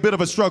sometimes be a bit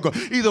of a struggle.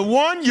 Either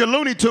one, you're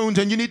Looney Tunes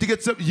and you need to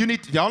get some,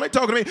 y'all ain't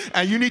talking to me,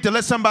 and you need to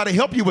let somebody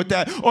help you with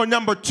that. Or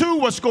number two,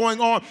 what's going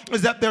on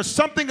is that there's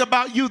something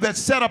about you that's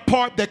set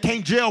apart that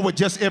can't gel with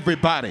just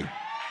everybody.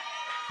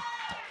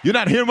 You're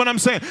not hearing what I'm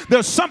saying?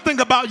 There's something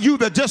about you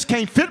that just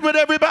can't fit with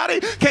everybody,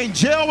 can't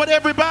gel with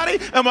everybody,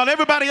 and while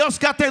everybody else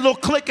got their little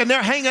clique and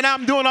they're hanging out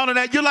and doing all of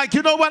that, you're like,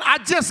 you know what? I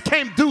just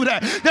can't do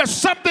that. There's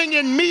something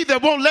in me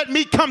that won't let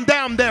me come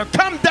down there.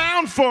 Come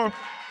down for...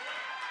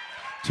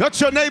 Touch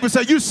your neighbor and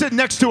say, you sit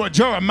next to a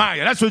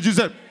Jeremiah. That's what you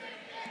said.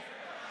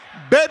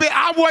 Baby,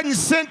 I wasn't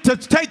sent to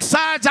take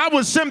sides. I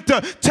was sent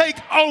to take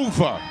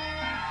over.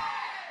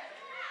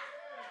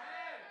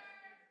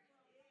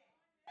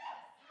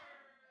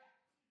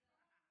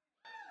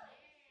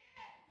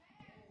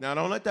 Now,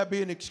 don't let that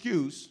be an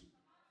excuse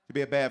to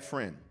be a bad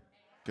friend,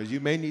 because you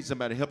may need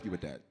somebody to help you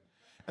with that.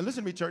 And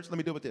listen to me, church, let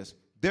me deal with this.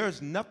 There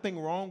is nothing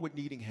wrong with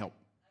needing help.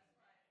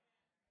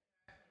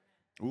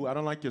 Ooh, I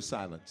don't like your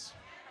silence.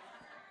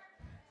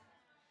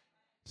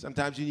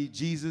 Sometimes you need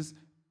Jesus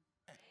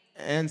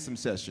and some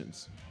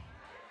sessions,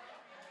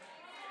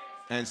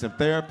 and some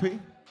therapy,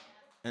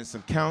 and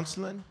some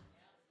counseling,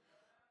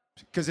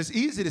 because it's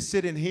easy to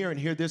sit in here and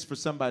hear this for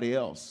somebody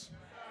else.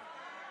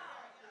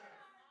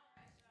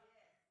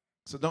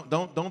 So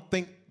don't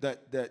think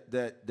that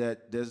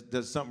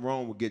there's something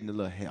wrong with getting a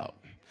little help.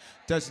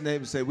 Touch the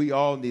neighbor and say, we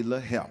all need a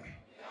little help.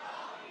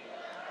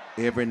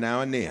 Every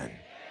now and then.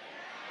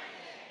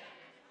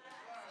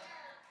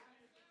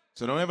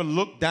 So don't ever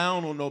look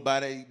down on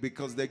nobody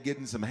because they're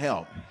getting some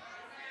help.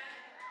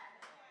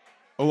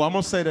 Oh, I'm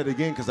going to say that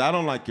again because I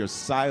don't like your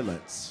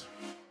silence.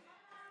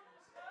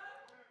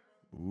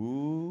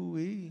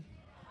 Ooh-wee.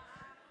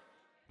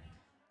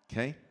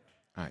 Okay?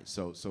 All right,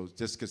 so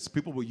just because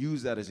people will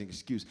use that as an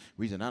excuse,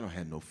 reason I don't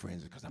have no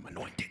friends is because I'm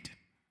anointed.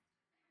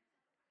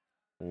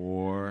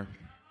 Or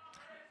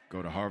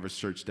go to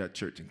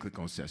harvestchurch.church and click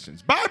on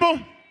sessions. Bible!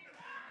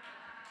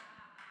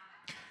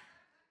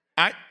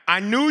 I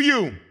knew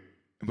you.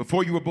 And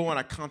before you were born,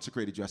 I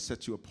consecrated you. I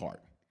set you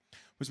apart.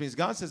 Which means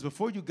God says,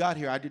 before you got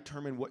here, I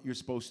determined what you're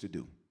supposed to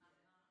do.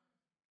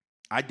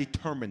 I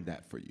determined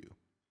that for you.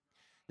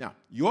 Now,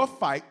 your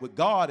fight with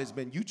God has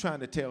been you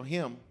trying to tell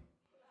him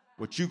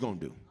what you're going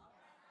to do.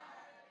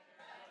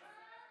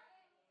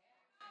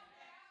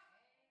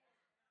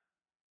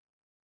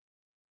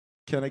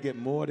 Can I get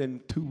more than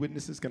 2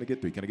 witnesses? Can I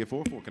get 3? Can I get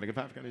 4? 4? Can I get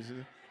 5? Can I get 6?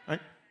 All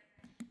right.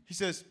 He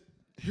says,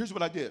 here's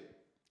what I did.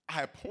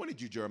 I appointed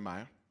you,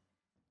 Jeremiah,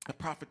 a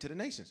prophet to the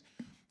nations.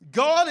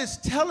 God is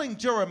telling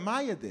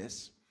Jeremiah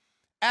this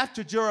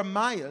after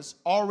Jeremiah's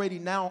already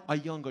now a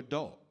young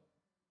adult.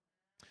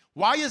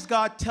 Why is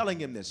God telling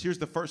him this? Here's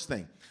the first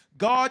thing.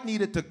 God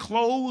needed to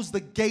close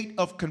the gate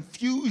of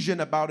confusion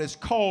about his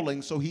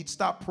calling so he'd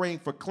stop praying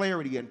for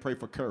clarity and pray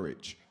for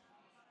courage.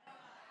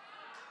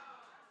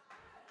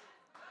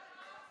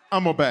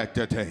 I'm going to back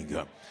that thing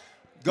up.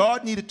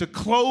 God needed to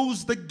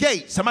close the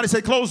gate. Somebody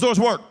say close doors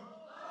work.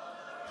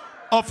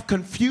 Of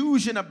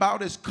confusion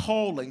about his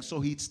calling so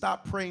he'd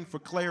stop praying for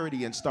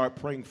clarity and start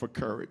praying for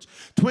courage.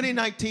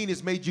 2019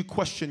 has made you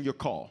question your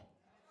call.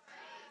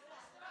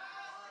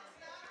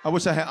 I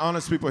wish I had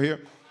honest people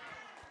here.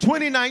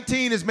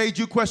 2019 has made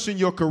you question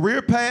your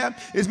career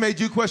path. It's made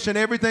you question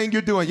everything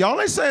you're doing.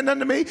 Y'all ain't saying nothing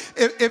to me.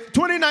 If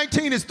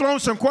 2019 has thrown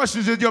some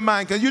questions in your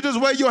mind, can you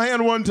just wave your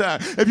hand one time?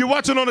 If you're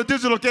watching on a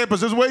digital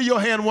campus, just wave your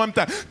hand one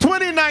time.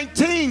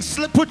 2019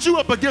 put you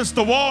up against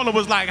the wall and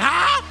was like,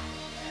 huh?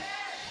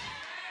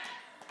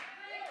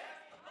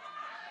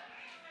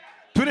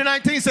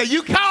 2019 said,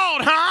 you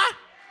called, huh?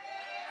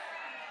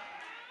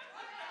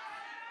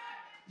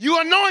 You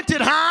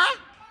anointed, huh?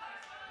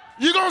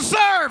 You gonna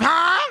serve,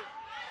 huh?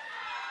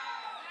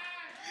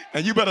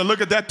 And you better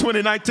look at that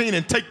 2019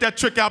 and take that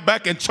trick out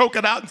back and choke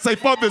it out and say,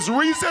 for this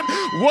reason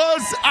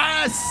was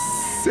I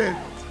sent.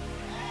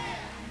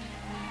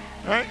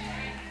 All right?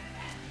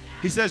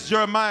 He says,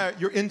 Jeremiah,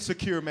 you're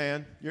insecure,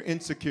 man. You're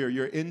insecure.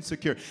 You're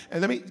insecure.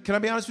 And can I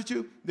be honest with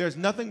you? There's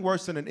nothing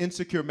worse than an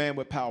insecure man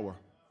with power.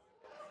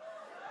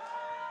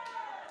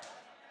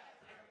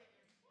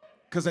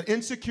 Because an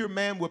insecure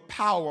man with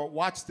power,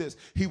 watch this,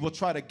 he will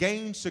try to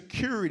gain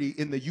security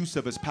in the use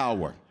of his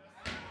power.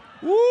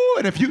 Woo,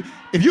 and if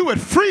you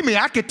would free me,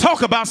 I could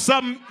talk about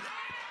something.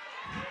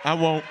 I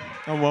won't.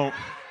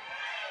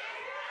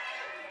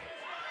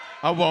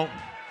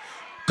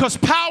 Because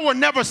power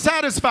never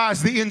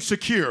satisfies the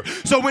insecure.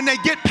 So when they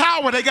get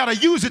power, they got to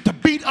use it to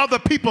beat other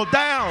people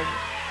down.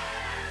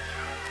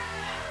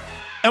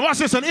 And watch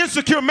this, an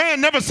insecure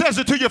man never says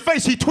it to your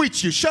face, he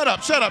tweets you. Shut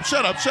up, shut up,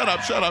 shut up, shut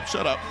up, shut up,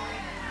 shut up.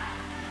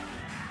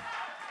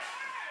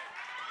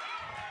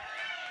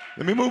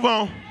 Let me move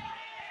on.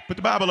 Put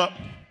the Bible up.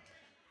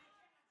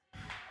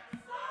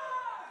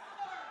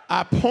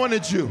 I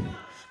appointed you.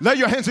 Lay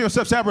your hands on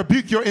yourself. Say, I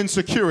rebuke your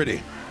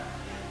insecurity.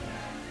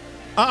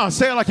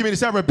 Say it like you mean it.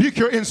 Say, I rebuke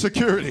your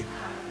insecurity.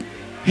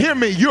 Hear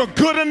me. You're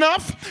good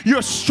enough.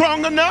 You're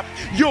strong enough.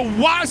 You're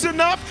wise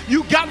enough.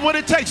 You got what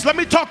it takes. Let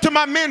me talk to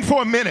my men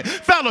for a minute.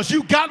 Fellas,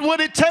 you got what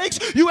it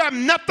takes. You have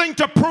nothing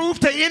to prove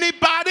to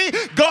anybody.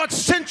 God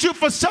sent you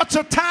for such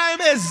a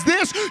time as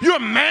this. You're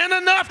man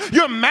enough.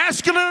 You're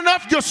masculine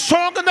enough. You're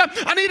strong enough.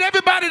 I need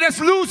everybody that's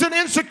losing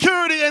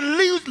insecurity and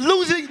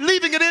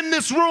leaving it in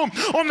this room.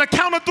 On the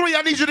count of 3,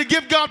 I need you to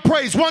give God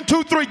praise. 1,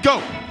 2, 3,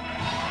 go.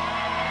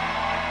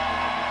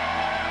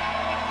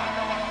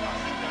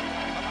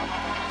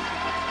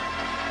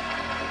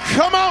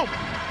 Come on.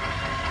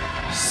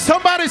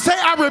 Somebody say,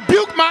 I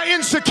rebuke my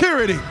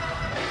insecurity.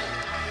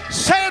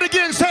 Say it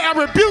again. Say, I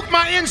rebuke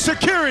my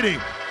insecurity.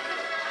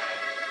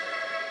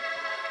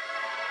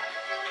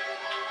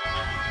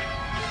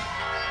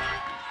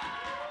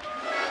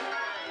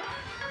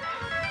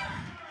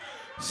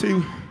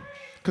 See,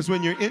 because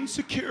when you're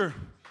insecure,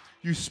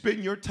 you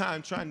spend your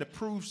time trying to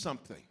prove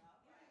something.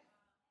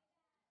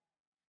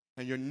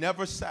 And you're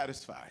never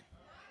satisfied.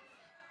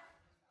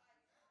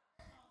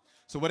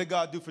 So what did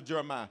God do for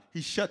Jeremiah?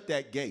 He shut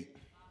that gate.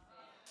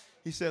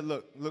 He said,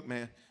 look,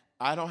 man,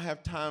 I don't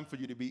have time for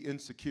you to be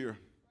insecure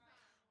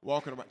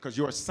walking around. Because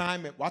your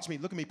assignment, watch me,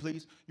 look at me,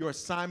 please. Your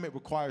assignment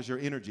requires your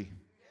energy.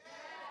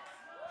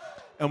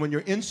 And when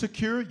you're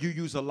insecure, you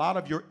use a lot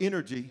of your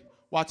energy,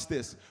 watch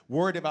this,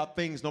 worried about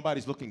things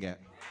nobody's looking at.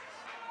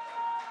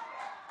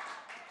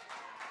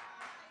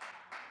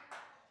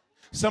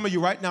 Some of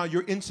you right now,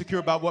 you're insecure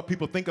about what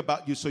people think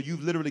about you, so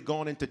you've literally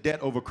gone into debt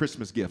over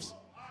Christmas gifts.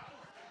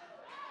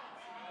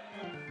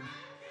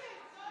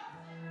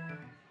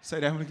 Say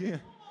that one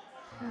again.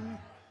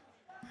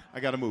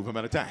 I got to move. I'm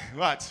out of time.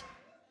 Watch.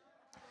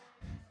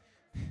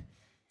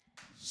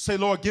 Say,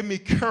 Lord, give me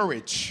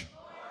courage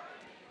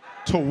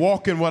to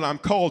walk in what I'm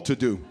called to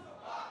do.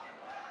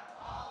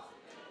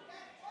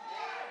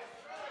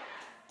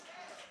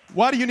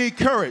 Why do you need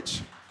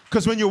courage?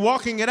 Because when you're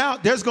walking it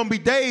out, there's going to be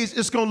days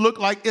it's going to look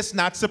like it's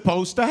not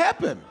supposed to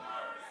happen.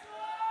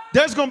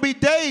 There's going to be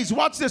days,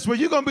 watch this, where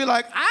you're going to be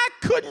like, I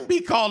couldn't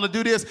be called to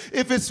do this.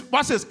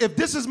 Watch this, if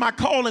this is my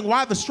calling,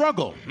 why the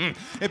struggle?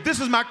 If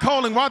this is my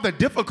calling, why the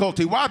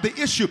difficulty? Why the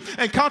issue?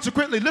 And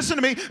consequently, listen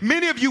to me,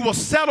 many of you will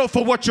settle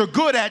for what you're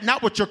good at,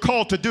 not what you're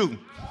called to do.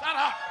 Shut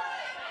up.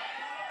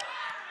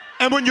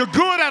 And when you're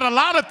good at a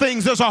lot of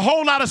things, there's a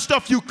whole lot of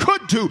stuff you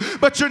could do,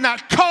 but you're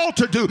not called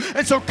to do.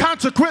 And so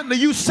consequently,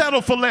 you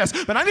settle for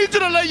less. But I need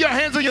you to lay your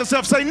hands on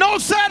yourself. Say, no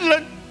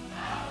settling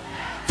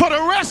for the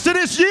rest of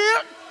this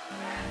year.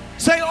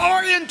 Say,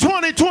 or in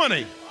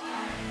 2020.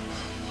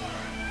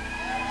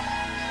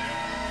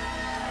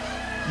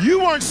 You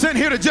weren't sent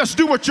here to just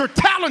do what you're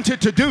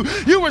talented to do.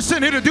 You were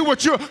sent here to do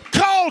what you're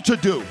called to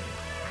do.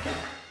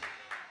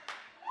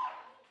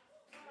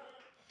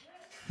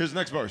 Here's the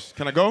next verse.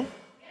 Can I go?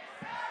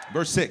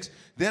 Verse 6.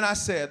 Then I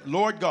said,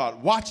 Lord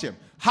God, watch him.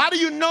 How do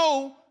you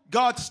know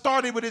God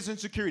started with his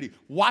insecurity?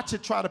 Watch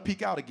it try to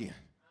peek out again.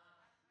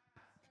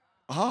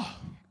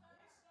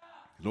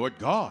 Lord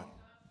God,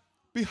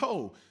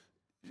 behold.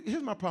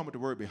 Here's my problem with the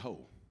word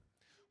behold.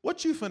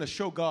 What you finna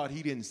show God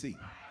he didn't see?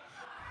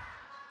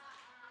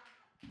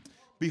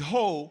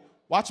 Behold,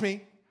 watch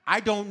me, I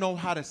don't know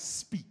how to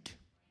speak.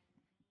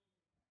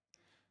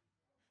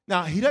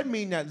 Now, he doesn't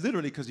mean that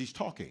literally because he's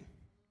talking.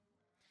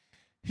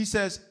 He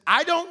says,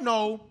 I don't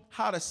know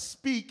how to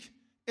speak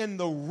in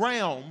the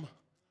realm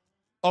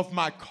of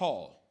my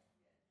call.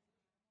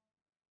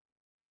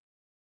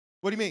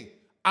 What do you mean?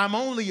 I'm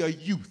only a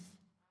youth.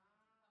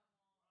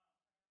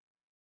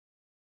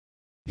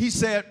 He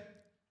said,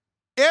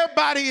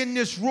 everybody in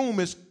this room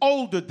is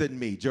older than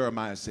me,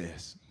 Jeremiah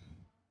says.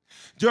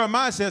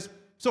 Jeremiah says,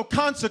 so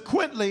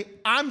consequently,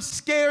 I'm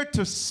scared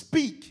to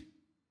speak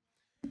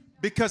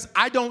because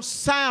I don't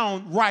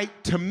sound right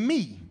to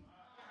me.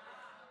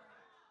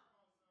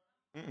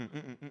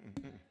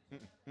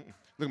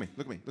 Look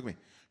at me.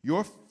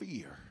 Your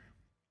fear,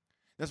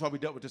 that's why we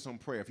dealt with this on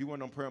prayer. If you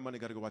weren't on prayer Monday,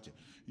 you got to go watch it.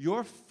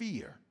 Your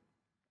fear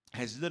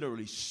has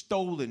literally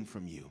stolen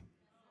from you.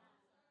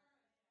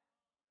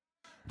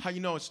 How you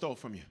know it stole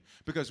from you?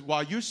 Because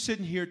while you're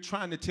sitting here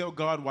trying to tell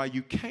God why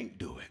you can't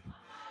do it,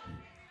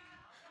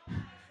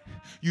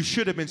 you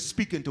should have been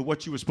speaking to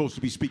what you were supposed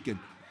to be speaking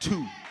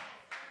to.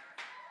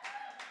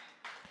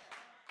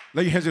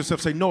 Lay your hands on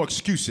yourself, say, no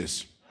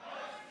excuses.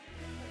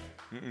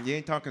 You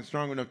ain't talking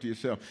strong enough to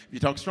yourself. If you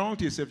talk strong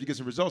to yourself, you get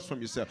some results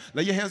from yourself.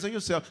 Lay your hands on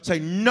yourself, say,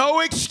 no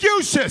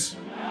excuses.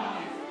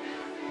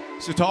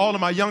 So to all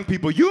of my young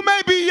people, you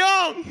may be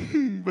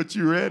young, but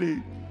you're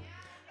ready.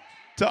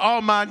 To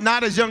all my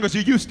not as young as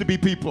you used to be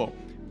people,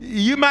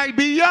 you might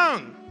be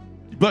young,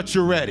 but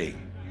you're ready.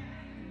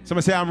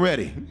 Somebody say, I'm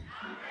ready.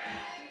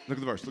 Look at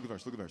the verse.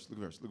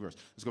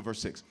 Let's go verse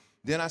 6.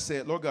 Then I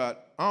said, Lord God,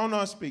 I don't know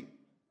how to speak,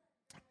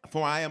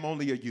 for I am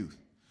only a youth.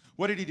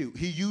 What did he do?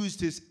 He used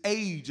his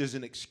age as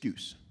an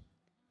excuse.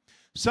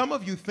 Some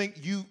of you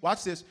think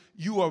watch this,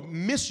 you are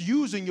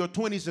misusing your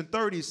 20s and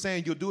 30s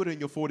saying you'll do it in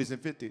your 40s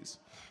and 50s.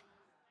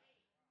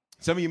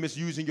 Some of you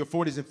misusing your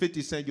 40s and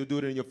 50s saying you'll do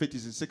it in your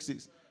 50s and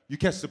 60s. You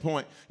catch the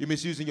point. You're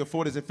misusing your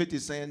 40s and 50s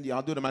saying, yeah,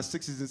 I'll do it in my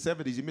 60s and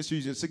 70s. You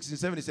misuse your 60s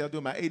and 70s saying, I'll do it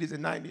in my 80s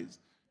and 90s.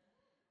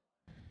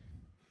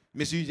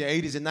 Misuse your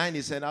 80s and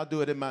 90s saying, I'll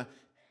do it in my...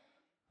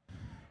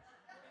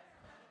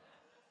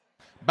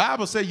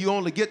 Bible says you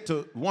only get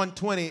to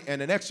 120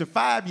 and an extra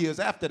 5 years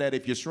after that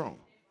if you're strong.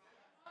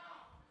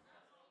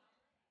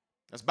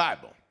 That's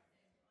Bible.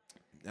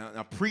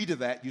 Now pre to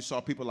that, you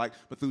saw people like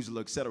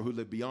Methuselah, et cetera, who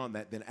lived beyond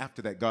that. Then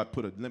after that, God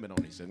put a limit on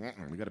it. He said,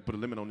 we got to put a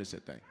limit on this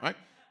thing. All right?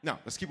 Now,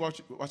 let's keep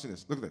watching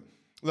this. Look at that.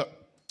 Look.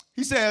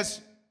 He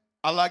says,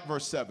 I like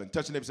verse 7.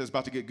 Touch your neighbor, says,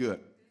 about to get good.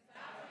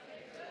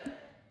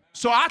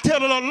 So I tell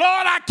the Lord,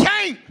 I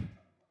can't.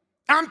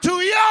 I'm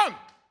too young.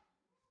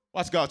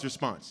 Watch God's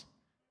response.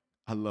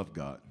 I love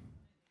God.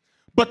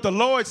 But the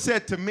Lord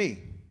said to me,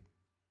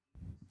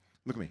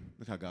 look at me.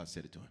 Look how God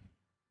said it to him.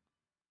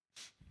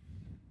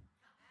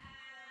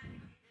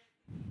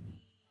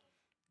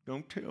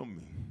 Don't tell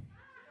me.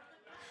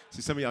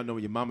 See, some of y'all know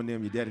when your mama and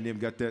them, your daddy and them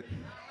got that,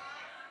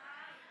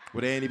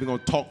 where they ain't even going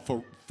to talk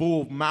for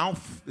full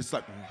mouth. It's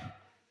like,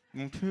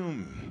 don't tell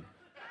me.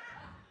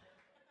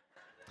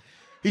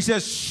 He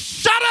says,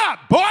 shut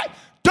up, boy.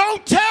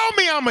 Don't tell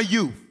me I'm a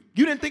youth.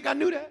 You didn't think I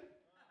knew that?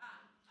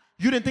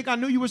 You didn't think I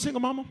knew you were a single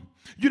mama?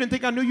 You didn't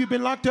think I knew you'd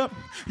been locked up?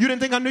 You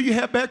didn't think I knew you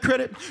had bad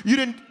credit? You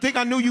didn't think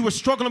I knew you were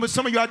struggling with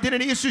some of your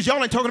identity issues?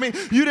 Y'all ain't talking to me.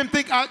 You didn't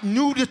think I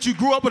knew that you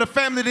grew up with a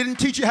family that didn't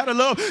teach you how to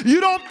love?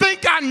 You don't think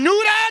I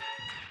knew that?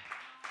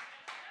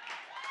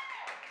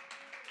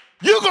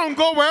 You're going to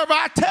go wherever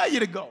I tell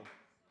you to go.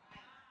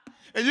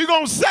 And you're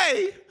going to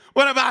say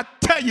whatever I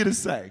tell you to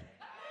say.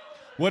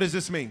 What does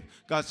this mean?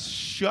 God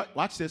shut,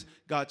 watch this,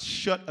 God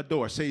shut a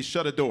door. Say he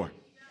shut a door.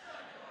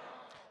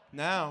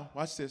 Now,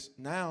 watch this.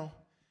 Now,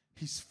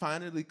 he's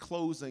finally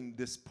closing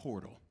this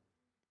portal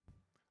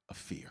of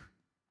fear.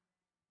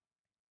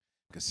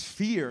 Because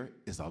fear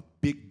is a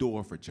big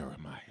door for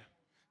Jeremiah.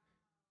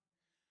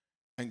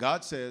 And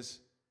God says,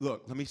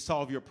 look, let me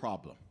solve your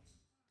problem.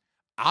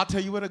 I'll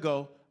tell you where to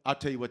go. I'll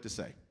tell you what to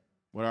say.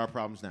 What are our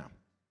problems now?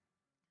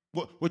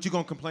 What you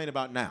going to complain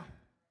about now?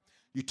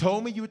 You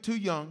told me you were too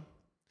young.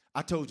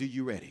 I told you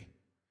you're ready.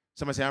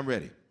 Somebody say, I'm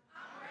ready.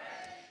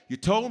 You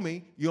told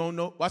me you don't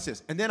know. Watch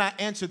this. And then I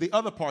answered the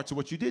other parts of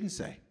what you didn't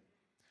say.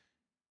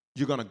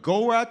 You're going to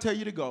go where I tell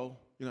you to go.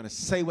 You're going to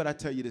say what I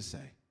tell you to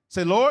say.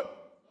 Say, Lord,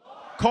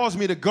 cause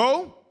me to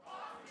go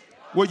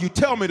where you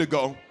tell me to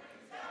go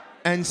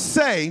and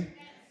say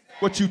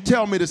what you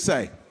tell me to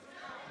say.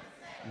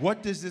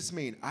 What does this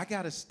mean? I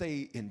got to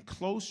stay in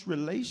close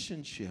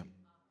relationship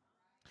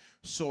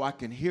so I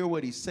can hear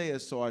what he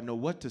says so I know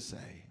what to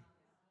say.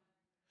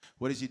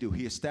 What does he do?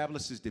 He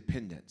establishes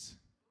dependence.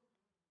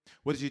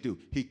 What does he do?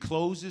 He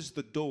closes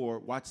the door,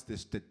 watch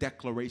this, the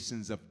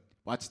declarations of,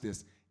 watch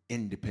this,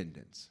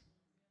 independence.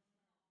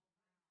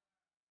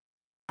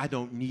 I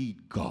don't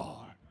need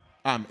God.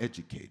 I'm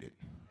educated.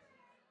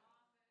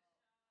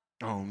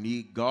 I don't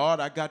need God.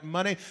 I got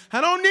money.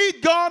 I don't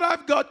need God.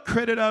 I've got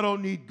credit. I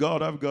don't need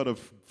God. I've got a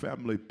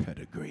family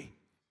pedigree.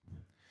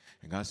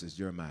 And God says,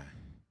 Jeremiah,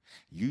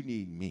 you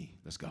need me.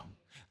 Let's go.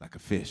 Like a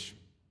fish.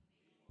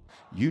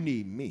 You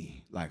need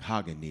me like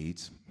Hagen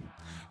needs.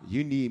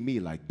 You need me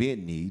like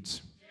Ben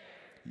needs.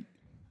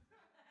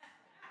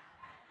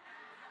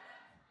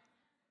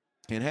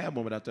 Can't have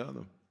one without the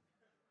other.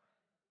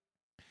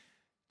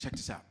 Check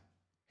this out.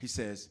 He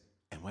says,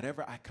 and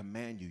whatever I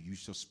command you, you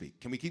shall speak.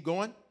 Can we keep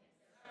going?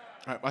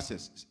 All right, watch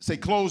this. Say,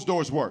 closed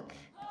doors work.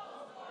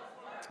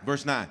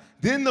 Verse 9.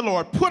 Then the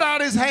Lord put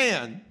out his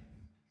hand.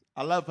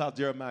 I love how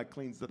Jeremiah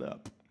cleans it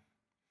up.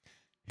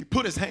 He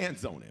put his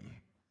hands on him.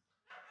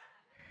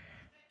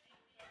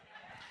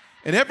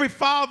 And every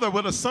father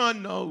with a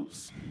son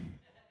knows,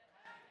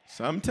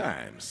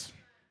 sometimes,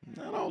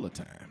 not all the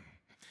time.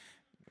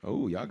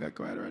 Oh, y'all got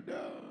quiet right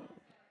now.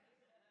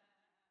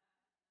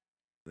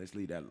 Let's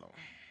leave that alone.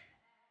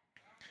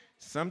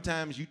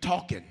 Sometimes you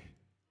talking.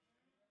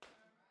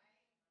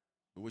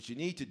 But what you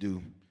need to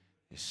do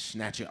is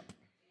snatch up.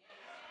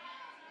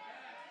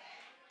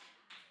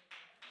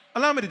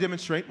 Allow me to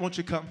demonstrate. Won't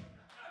you come?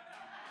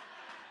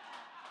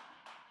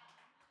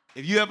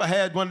 If you ever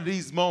had one of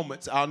these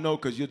moments, I'll know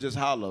because you'll just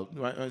holler.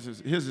 Right?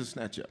 Here's a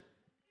snatch up.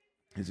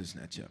 Here's a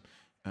snatch up.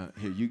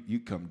 Here, you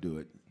come do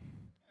it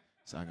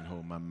so I can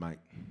hold my mic.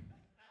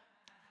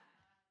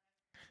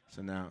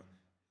 So now,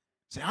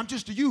 say, I'm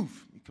just a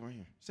youth. You come right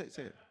here. Say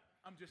it.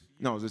 I'm just a youth.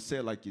 No, just say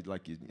it like you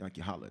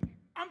hollered.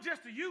 I'm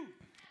just a youth.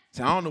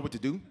 Say, I don't know what to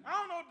do. I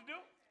don't know what to do.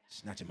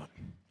 Snatch him up.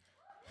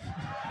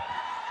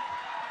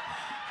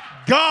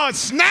 God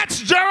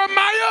snatched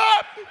Jeremiah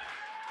up.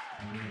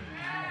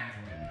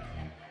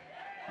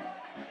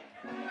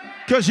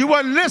 Because you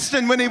weren't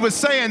listening when he was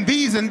saying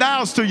these and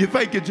thous to you.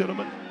 Thank you,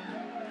 gentlemen.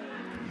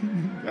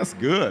 That's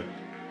good.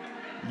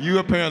 You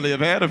apparently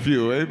have had a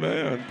few.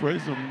 Amen.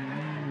 Praise him.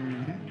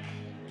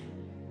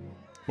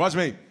 Watch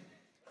me.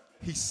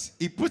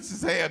 He puts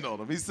his hand on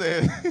him. He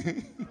said,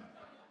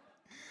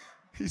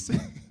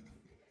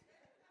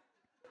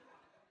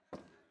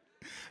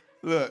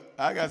 look,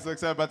 I got so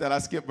excited about that, I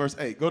skipped verse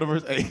 8. Go to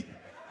verse 8.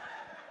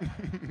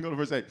 Go to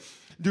verse 8.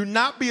 Do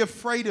not be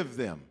afraid of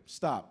them.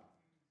 Stop.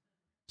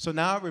 So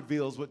now it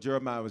reveals what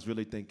Jeremiah was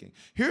really thinking.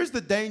 Here's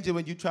the danger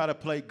when you try to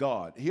play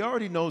God. He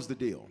already knows the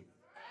deal.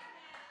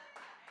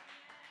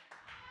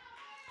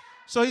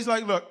 So he's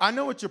like, look, I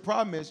know what your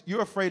problem is.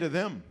 You're afraid of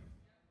them.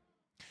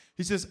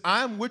 He says,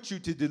 I'm with you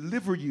to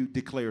deliver you,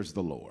 declares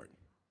the Lord.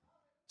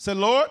 Say,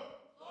 Lord,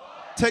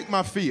 take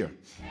my fear.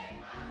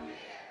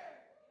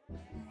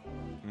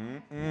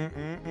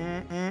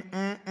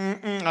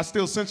 I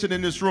still sense it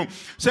in this room.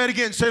 Say it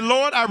again. Say,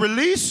 Lord, I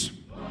release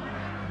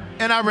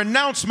and I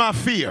renounce my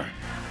fear.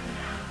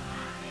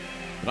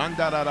 I'll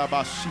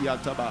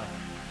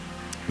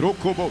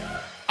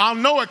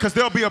know it because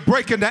there'll be a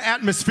break in the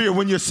atmosphere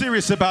when you're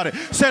serious about it.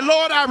 Say,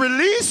 Lord, I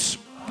release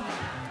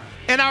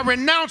and I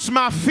renounce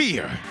my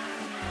fear.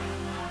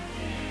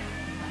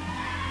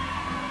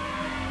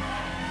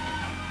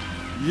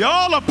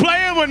 Y'all are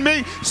playing with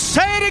me.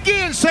 Say it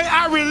again. Say,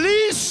 I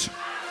release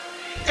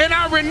and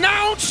I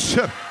renounce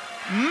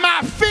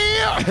my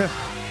fear.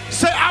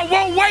 Say, I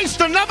won't waste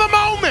another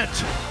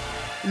moment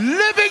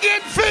living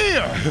in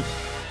fear.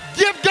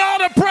 Give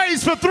God a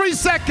praise for 3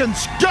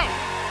 seconds. Go.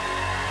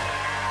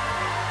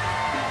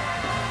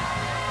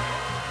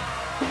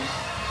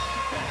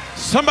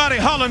 Somebody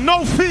holler,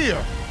 no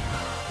fear.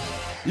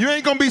 You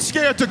ain't going to be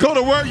scared to go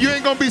to work. You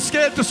ain't going to be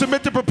scared to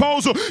submit the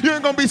proposal. You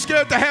ain't going to be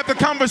scared to have the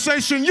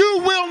conversation.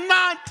 You will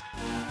not.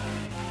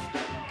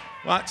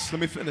 Watch,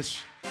 let me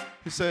finish.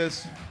 He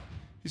says,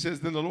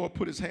 then the Lord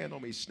put his hand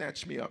on me,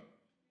 snatched me up,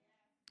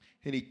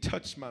 and he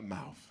touched my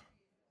mouth.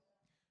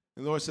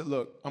 And the Lord said,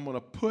 look, I'm going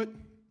to put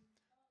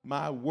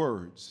my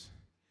words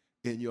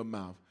in your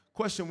mouth.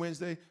 Question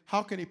Wednesday,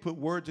 how can he put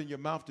words in your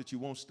mouth that you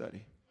won't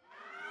study?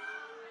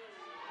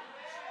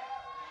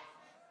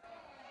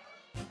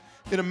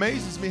 It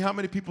amazes me how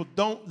many people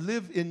don't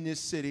live in this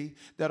city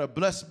that are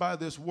blessed by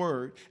this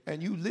word,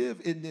 and you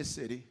live in this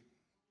city.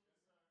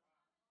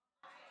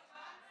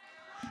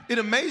 It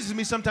amazes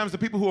me sometimes the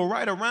people who are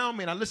right around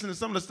me, and I listen to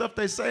some of the stuff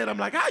they say, and I'm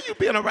like, how you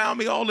been around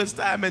me all this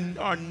time and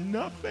are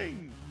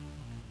nothing?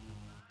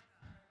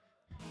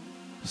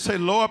 Say,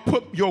 Lord,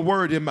 put your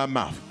word in my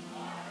mouth.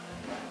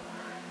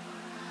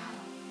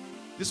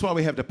 This is why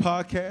we have the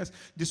podcast.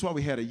 This is why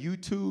we had a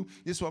YouTube.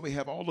 This is why we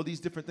have all of these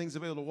different things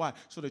available. Why?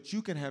 So that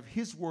you can have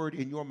his word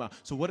in your mouth.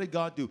 So what did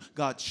God do?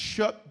 God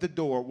shut the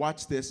door,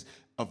 watch this,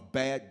 of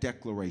bad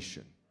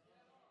declaration.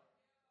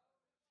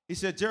 He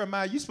said,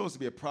 Jeremiah, you're supposed to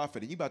be a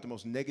prophet, and you're about the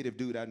most negative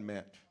dude I've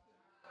met.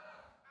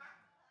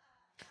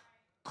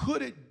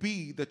 Could it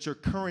be that your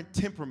current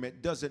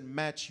temperament doesn't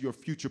match your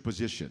future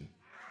position?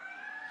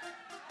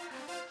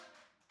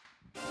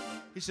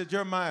 He said,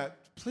 Jeremiah,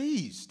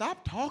 please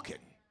stop talking.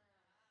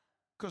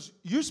 Because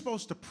you're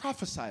supposed to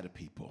prophesy to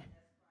people.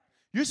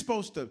 You're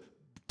supposed to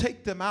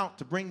take them out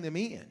to bring them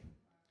in.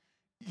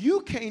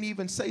 You can't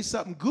even say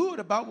something good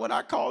about what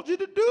I called you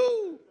to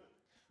do.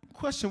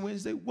 Question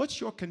Wednesday, what's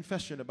your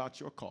confession about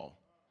your call?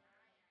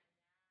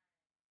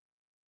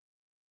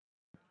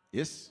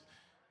 Yes.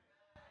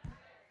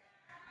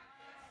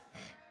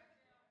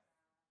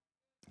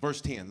 Verse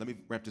 10, let me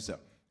wrap this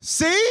up.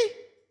 See?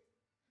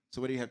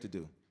 So what do you have to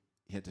do?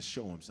 You have to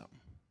show him something.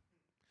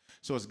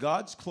 So as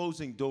God's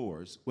closing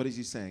doors, what is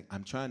he saying?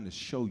 I'm trying to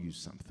show you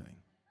something.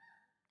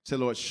 Say,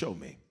 Lord, show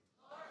me.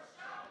 Lord,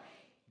 show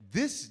me.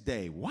 This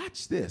day,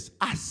 watch this.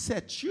 I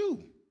set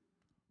you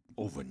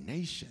over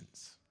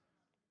nations,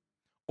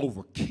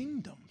 over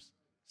kingdoms.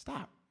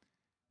 Stop.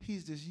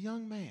 He's this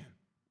young man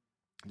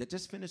that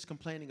just finished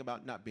complaining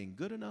about not being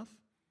good enough,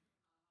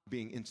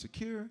 being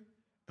insecure,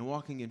 and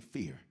walking in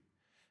fear.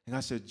 And I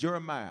said,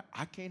 Jeremiah,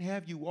 I can't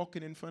have you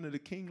walking in front of the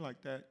king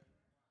like that.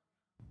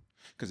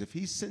 Because if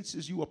he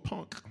senses you a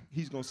punk,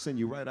 he's going to send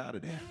you right out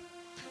of there.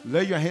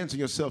 Lay your hands on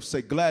yourself.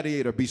 Say,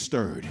 gladiator, be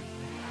stirred.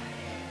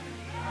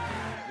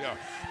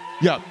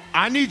 Yeah.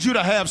 I need you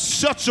to have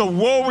such a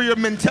warrior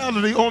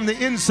mentality on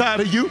the inside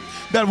of you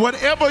that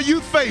whatever you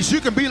face,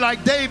 you can be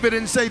like David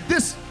and say,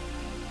 this.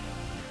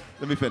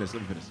 Let me finish.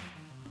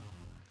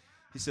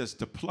 He says,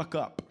 to pluck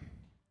up,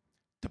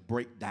 to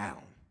break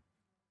down,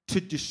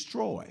 to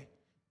destroy,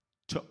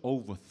 to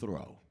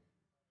overthrow,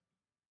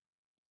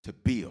 to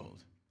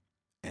build,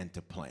 and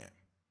to plant.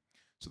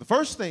 So the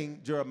first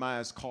thing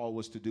Jeremiah's call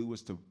was to do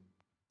was to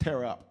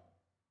tear up.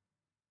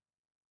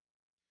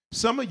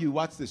 Some of you,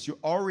 watch this, you're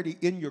already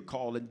in your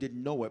call and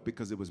didn't know it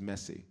because it was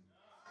messy.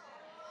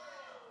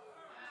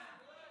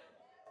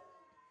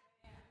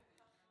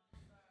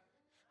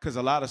 Because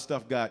a lot of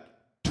stuff got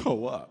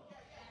tore up.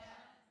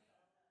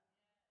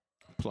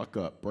 Pluck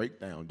up, break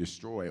down,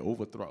 destroy,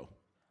 overthrow.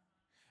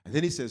 And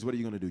then he says, what are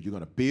you going to do? You're going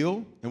to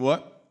build and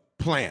what?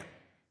 Plant.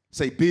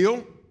 Say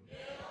build.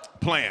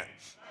 Plant.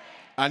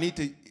 I need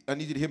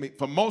you to hear me.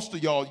 For most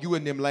of y'all, you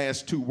in them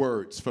last two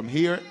words from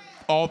here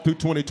all through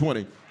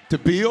 2020. To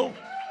build.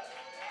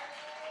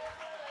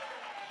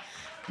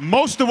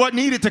 Most of what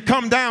needed to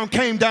come down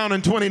came down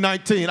in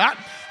 2019.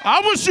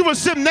 I wish you were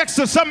sitting next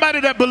to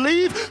somebody that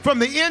believed from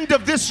the end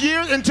of this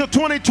year until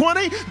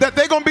 2020 that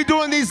they're going to be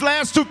doing these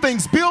last two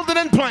things. Building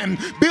and planting.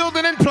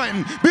 Building and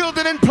planting.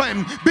 Building and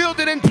planting.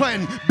 Building and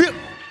planting.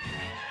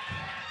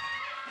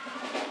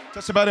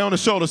 Touch somebody on the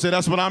shoulder. Say,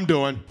 that's what I'm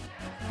doing.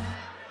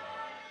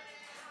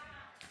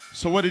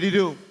 So what did he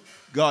do?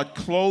 God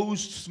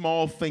closed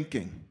small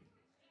thinking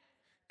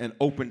and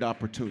opened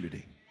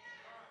opportunity.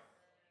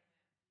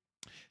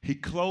 He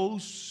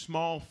closed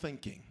small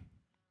thinking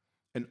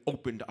and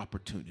opened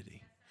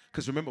opportunity.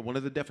 Because remember, one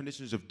of the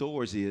definitions of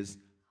doors is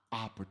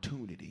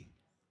opportunity.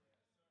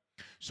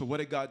 So what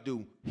did God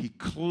do? He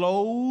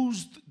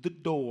closed the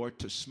door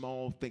to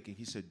small thinking.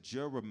 He said,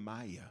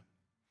 Jeremiah,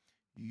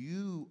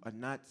 you are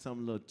not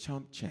some little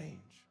chump change.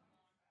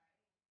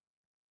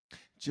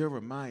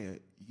 Jeremiah,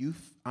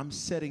 I'm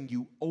setting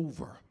you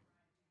over.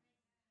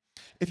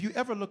 If you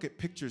ever look at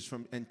pictures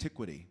from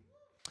antiquity,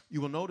 you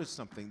will notice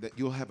something, that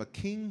you'll have a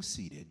king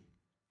seated.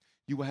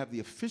 You will have the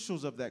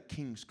officials of that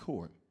king's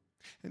court.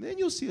 And then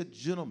you'll see a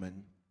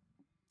gentleman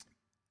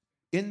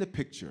in the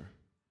picture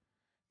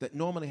that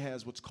normally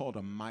has what's called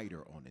a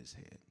mitre on his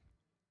head.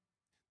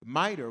 The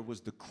mitre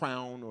was the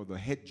crown or the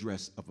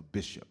headdress of a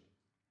bishop.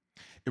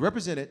 It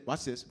represented,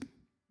 watch this,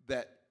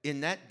 that in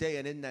that day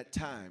and in that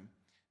time,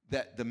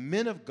 that the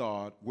men of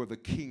God were the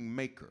king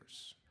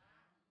makers.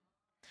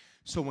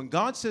 So when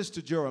God says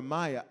to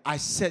Jeremiah, I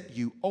set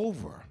you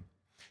over,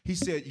 he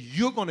said,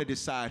 you're going to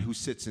decide who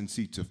sits in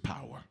seats of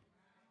power.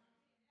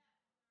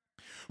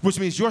 Which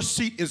means your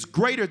seat is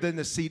greater than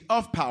the seat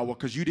of power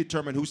because you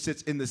determine who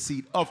sits in the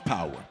seat of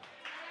power.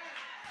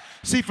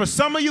 See, for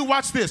some of you,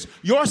 watch this.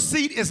 Your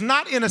seat is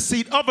not in a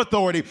seat of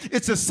authority.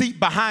 It's a seat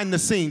behind the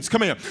scenes.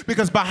 Come here.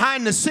 Because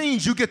behind the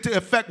scenes, you get to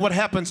affect what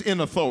happens in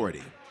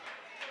authority.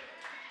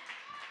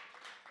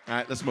 All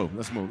right, let's move.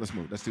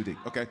 That's too deep.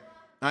 Okay.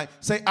 All right.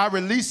 Say, I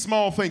release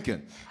small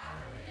thinking.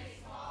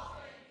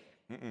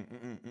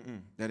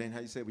 That ain't how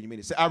you say it when you mean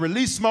it. Say, I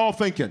release small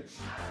thinking.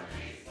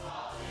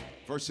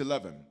 Verse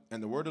 11.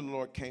 And the word of the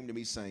Lord came to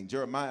me saying,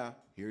 Jeremiah,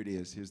 here it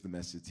is. Here's the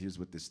message. Here's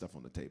what this stuff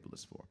on the table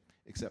is for.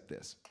 Except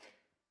this.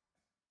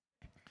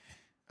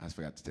 I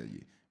forgot to tell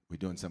you. We're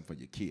doing something for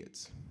your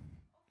kids.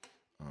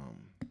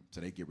 So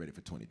they get ready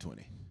for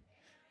 2020.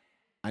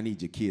 I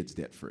need your kids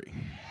debt free.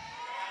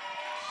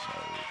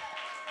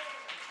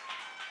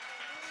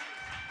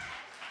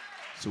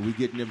 So we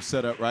getting them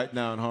set up right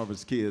now in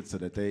Harvest Kids so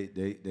that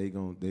they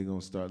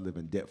gonna start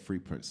living debt-free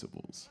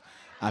principles.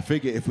 I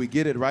figure if we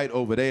get it right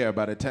over there,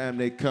 by the time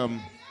they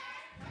come.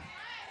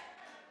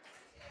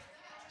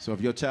 So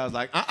if your child's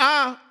like,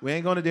 we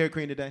ain't going to Dairy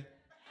Queen today.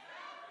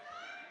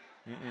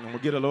 I'm gonna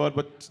get the Lord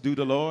what to do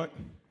the Lord.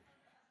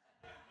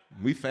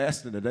 We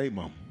fasting today,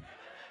 Mom.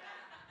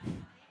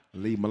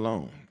 Leave them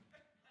alone.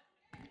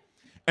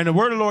 And the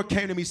word of the Lord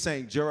came to me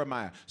saying,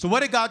 Jeremiah. So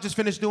what did God just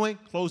finish doing?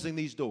 Closing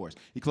these doors.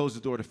 He closed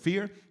the door to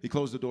fear. He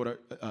closed the door to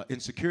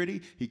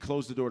insecurity. He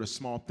closed the door to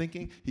small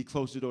thinking. He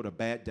closed the door to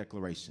bad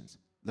declarations.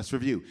 Let's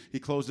review. He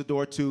closed the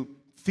door to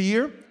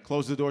fear,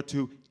 closed the door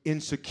to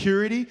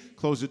insecurity,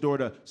 closed the door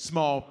to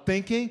small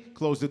thinking,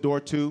 closed the door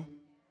to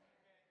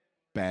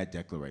bad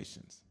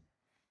declarations.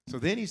 So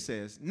then he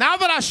says, now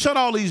that I shut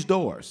all these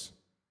doors,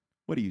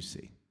 what do you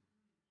see?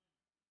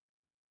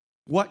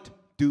 What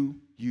do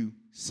you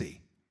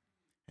see?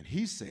 And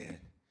he said,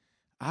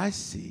 I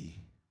see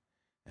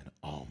an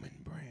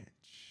almond branch.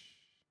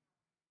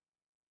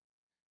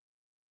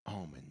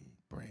 Almond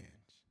branch.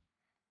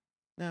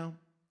 Now,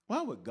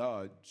 why would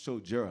God show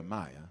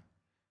Jeremiah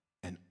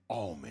an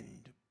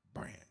almond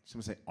branch?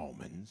 Someone say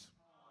almonds.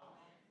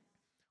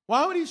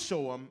 Why would he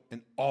show him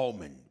an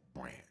almond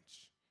branch?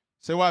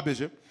 Say why,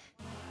 Bishop?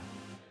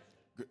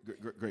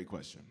 Great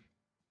question.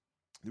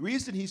 The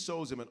reason he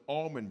shows him an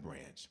almond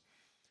branch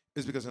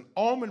is because an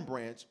almond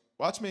branch,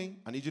 watch me,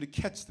 I need you to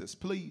catch this,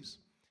 please,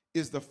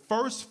 is the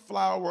first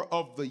flower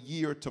of the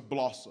year to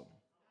blossom.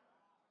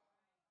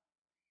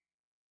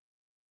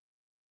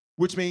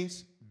 Which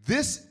means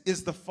this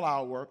is the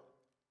flower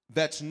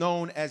that's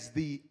known as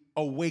the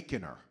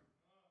awakener.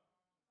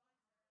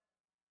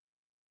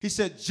 He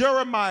said,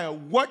 Jeremiah,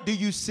 what do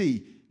you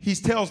see? He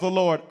tells the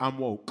Lord, I'm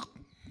woke.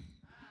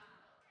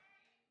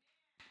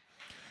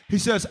 He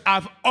says,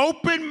 I've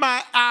opened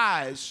my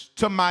eyes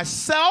to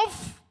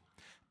myself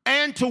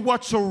and to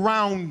what's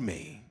around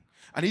me.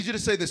 I need you to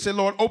say this. Say,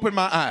 Lord, open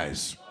my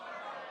eyes.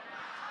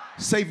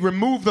 Say,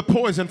 remove the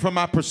poison from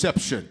my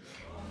perception.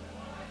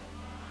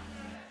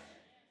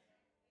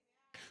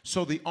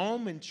 So the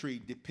almond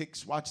tree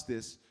depicts, watch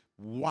this,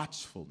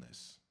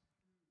 watchfulness.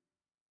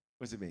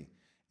 What does it mean?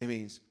 It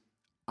means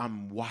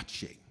I'm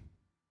watching.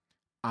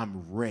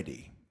 I'm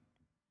ready.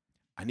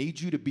 I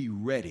need you to be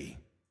ready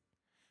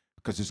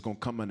because it's going to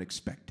come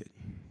unexpected.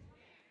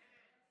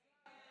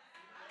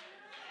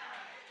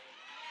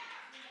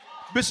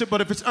 Bishop, but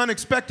if it's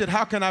unexpected,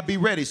 how can I be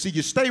ready? See,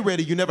 you stay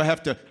ready, you never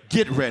have to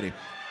get ready.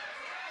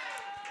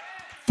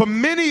 For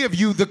many of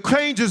you, the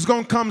change is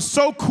going to come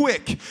so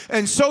quick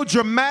and so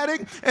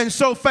dramatic and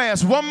so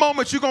fast. One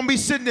moment you're going to be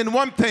sitting in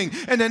one thing,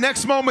 and the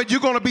next moment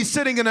you're going to be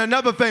sitting in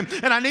another thing.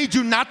 And I need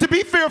you not to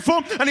be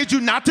fearful. I need you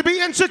not to be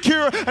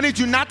insecure. I need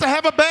you not to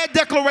have a bad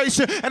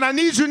declaration. And I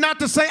need you not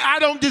to say, I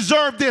don't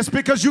deserve this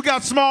because you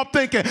got small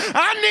thinking.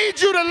 I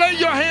need you to lay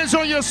your hands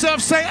on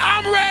yourself. Say,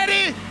 I'm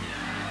ready.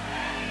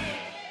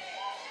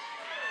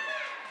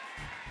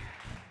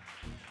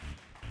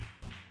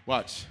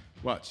 Watch.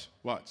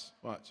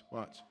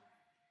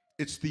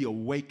 It's the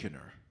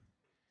awakener.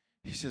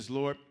 He says,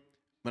 Lord,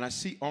 when I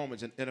see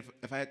almonds, and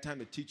if I had time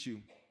to teach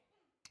you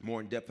more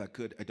in depth, I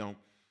could. I don't.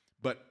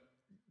 But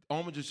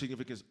almonds are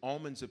significant because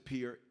almonds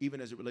appear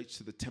even as it relates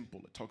to the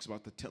temple. It talks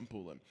about the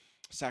temple and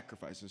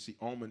sacrifices. See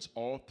almonds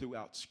all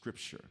throughout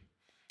Scripture.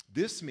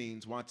 This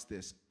means, watch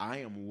this, I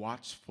am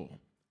watchful.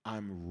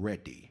 I'm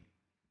ready.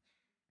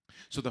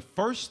 So the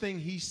first thing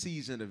he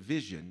sees in a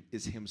vision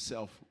is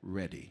himself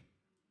ready.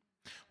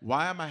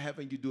 Why am I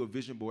having you do a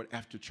vision board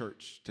after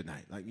church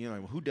tonight? Like, you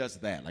know, who does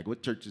that? Like,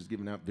 what church is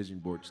giving out vision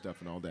board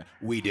stuff and all that?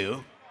 We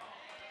do.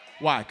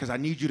 Why? Because I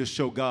need you to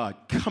show God,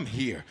 come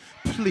here,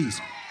 please.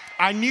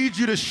 I need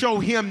you to show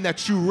him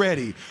that you're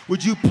ready.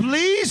 Would you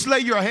please lay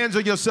your hands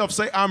on yourself,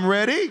 say, I'm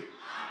ready? I'm ready.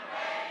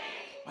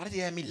 Why did he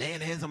have me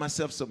laying hands on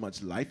myself so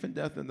much? Life and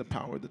death and the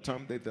power of the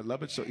tongue, they that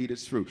love it shall eat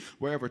its fruit.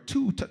 Wherever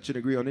two touch and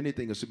agree on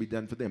anything, it should be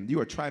done for them. You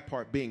are a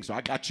tripart being, so I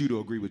got you to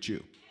agree with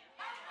you.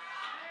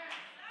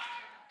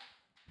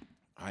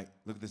 All right,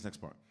 look at this next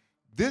part.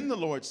 Then the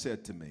Lord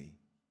said to me,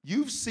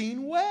 you've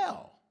seen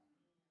well.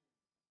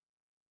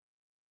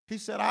 He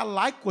said, I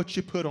like what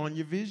you put on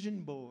your vision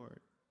board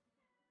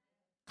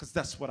because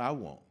that's what I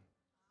want.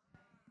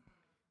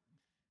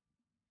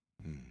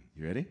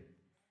 You ready?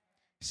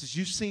 He says,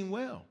 you've seen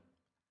well.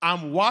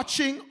 I'm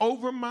watching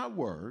over my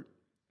word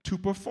to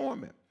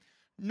perform it.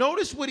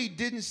 Notice what he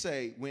didn't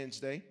say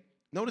Wednesday.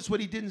 Notice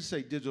what he didn't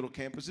say, digital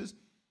campuses.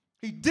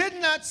 He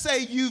did not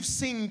say you've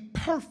seen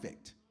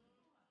perfect.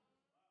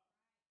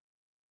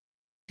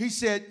 He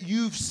said,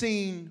 you've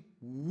seen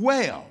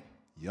well.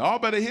 Y'all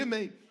better hear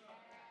me.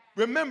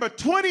 Remember,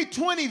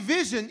 2020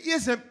 vision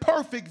isn't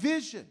perfect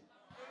vision.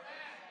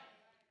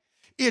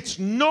 It's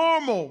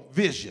normal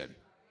vision.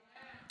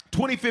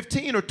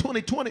 2015 or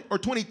 2020 or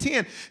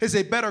 2010 is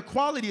a better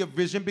quality of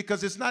vision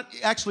because it's not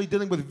actually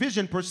dealing with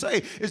vision per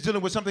se. It's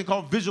dealing with something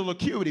called visual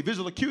acuity.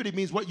 Visual acuity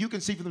means what you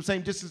can see from the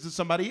same distance as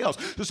somebody else.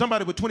 So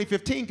somebody with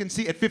 2015 can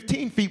see at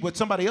 15 feet what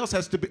somebody else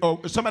has to be,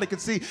 or somebody can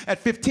see at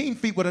 15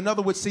 feet what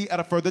another would see at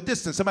a further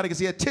distance. Somebody can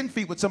see at 10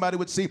 feet what somebody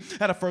would see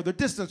at a further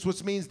distance,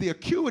 which means the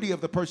acuity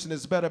of the person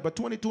is better. But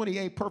 2020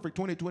 ain't perfect.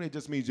 2020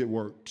 just means it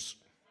works.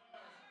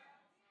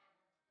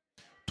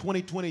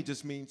 2020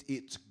 just means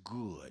it's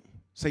good.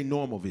 Say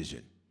normal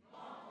vision.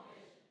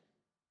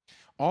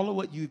 All of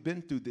what you've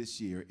been through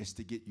this year is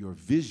to get your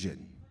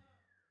vision.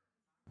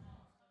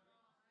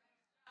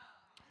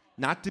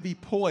 Not to be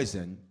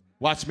poison,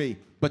 watch me,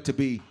 but to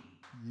be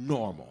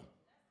normal.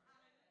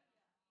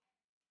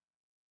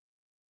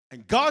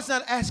 And God's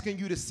not asking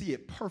you to see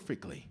it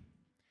perfectly.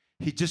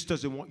 He just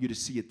doesn't want you to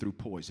see it through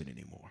poison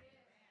anymore.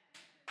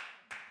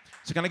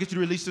 So can I get you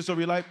to release this over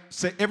your life?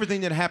 Say,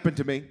 everything that happened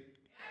to me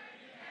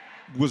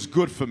was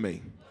good for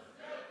me.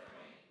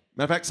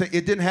 Matter of fact, say,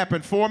 it didn't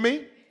happen for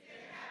me.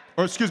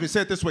 Or excuse me,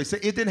 say it this way. Say,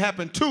 it didn't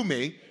happen to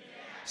me.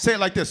 Say it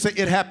like this. Say,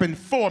 it happened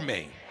for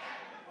me.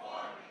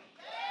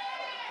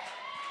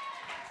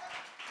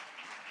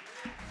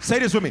 Say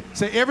this with me.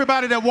 Say,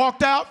 everybody that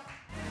walked out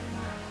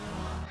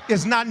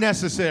is not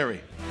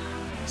necessary.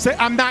 Say,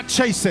 I'm not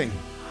chasing.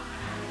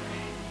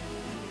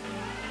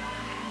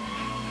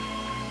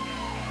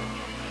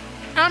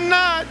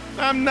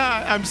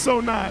 I'm so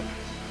not.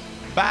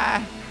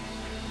 Bye.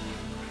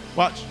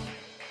 Watch.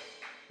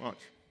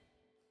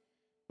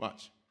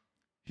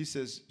 He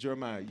says,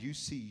 Jeremiah, you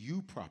see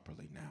you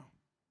properly now.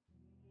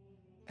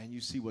 And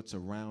you see what's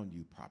around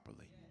you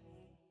properly.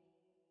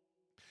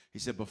 He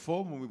said,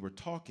 before when we were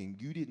talking,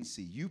 you didn't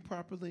see you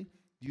properly.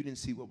 You didn't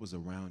see what was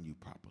around you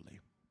properly.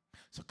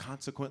 So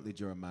consequently,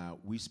 Jeremiah,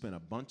 we spent a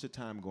bunch of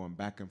time going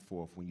back and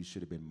forth when you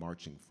should have been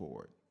marching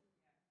forward.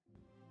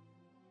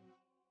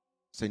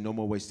 Say, no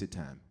more wasted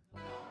time.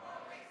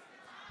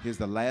 Here's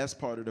the last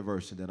part of the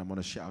verse, and then I'm going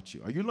to shout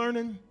you. Are you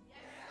learning? Yes,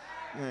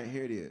 sir. All right,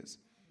 here it is.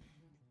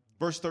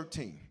 Verse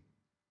 13.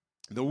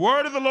 The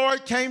word of the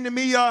Lord came to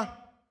me.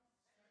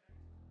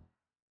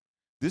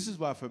 This is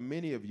why for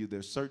many of you,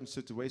 there's certain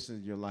situations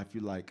in your life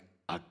you're like,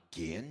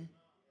 again?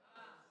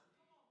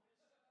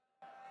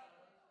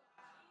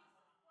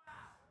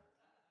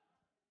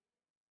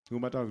 Who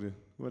am I talking to?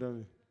 What are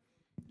you?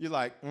 You're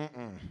like,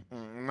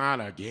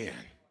 not again.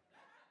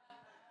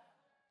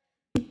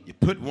 You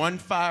put one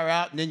fire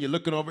out, and then you're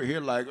looking over here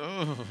like,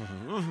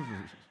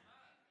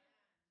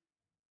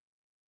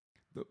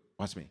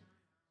 Watch me.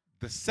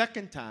 The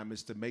second time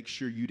is to make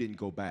sure you didn't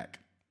go back.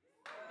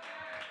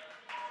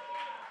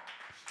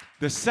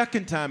 The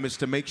second time is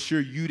to make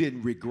sure you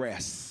didn't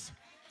regress.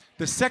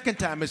 The second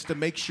time is to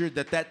make sure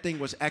that that thing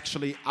was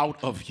actually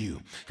out of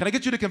you. Can I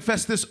get you to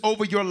confess this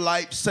over your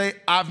life? Say,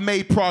 I've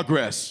made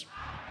progress.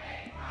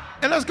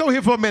 And let's go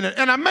here for a minute.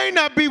 And I may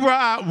not be where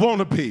I want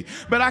to be,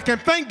 but I can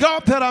thank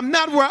God that I'm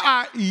not where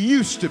I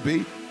used to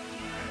be.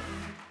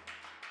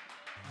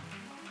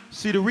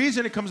 See, the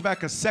reason it comes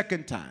back a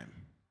second time,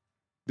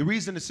 the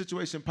reason the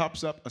situation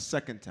pops up a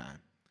second time,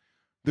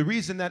 the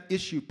reason that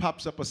issue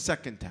pops up a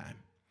second time,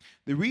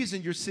 the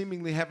reason you're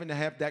seemingly having to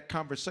have that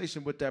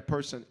conversation with that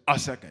person a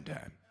second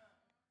time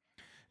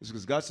is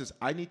because God says,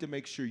 I need to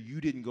make sure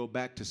you didn't go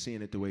back to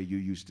seeing it the way you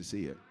used to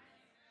see it.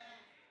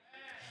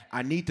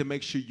 I need to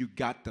make sure you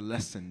got the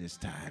lesson this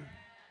time.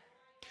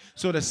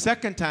 So the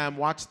second time,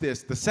 watch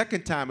this. The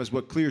second time is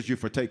what clears you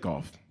for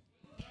takeoff.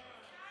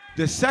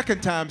 The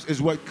second time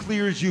is what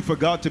clears you for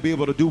God to be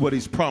able to do what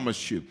he's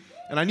promised you.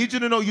 And I need you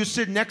to know you're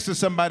sitting next to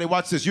somebody,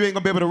 watch this, you ain't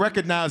going to be able to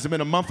recognize them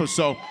in a month or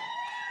so.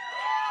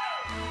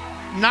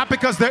 Not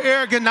because they're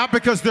arrogant, not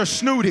because they're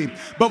snooty,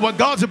 but what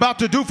God's about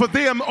to do for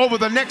them over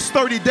the next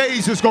 30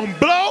 days is going to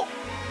blow.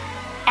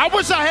 I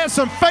wish I had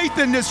some faith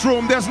in this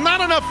room. There's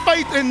not enough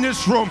faith in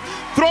this room.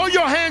 Throw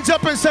your hands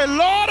up and say,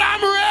 Lord,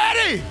 I'm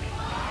ready.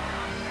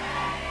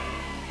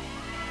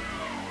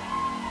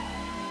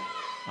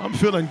 I'm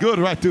feeling good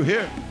right through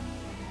here.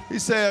 He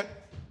said,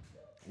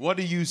 what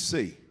do you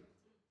see?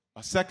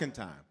 A second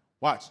time.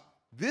 Watch.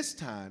 This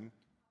time,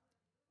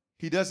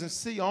 he doesn't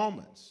see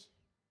almonds.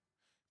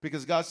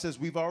 Because God says,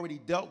 we've already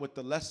dealt with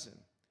the lesson.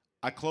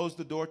 I closed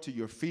the door to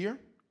your fear.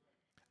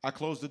 I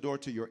closed the door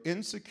to your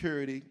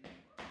insecurity.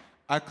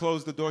 I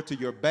closed the door to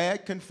your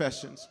bad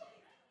confessions.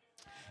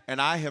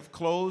 And I have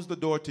closed the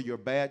door to your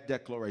bad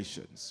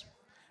declarations.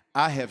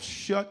 I have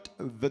shut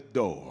the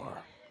door.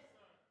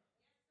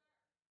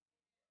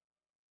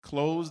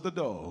 Close the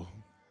door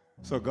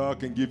so God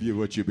can give you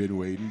what you've been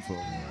waiting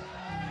for.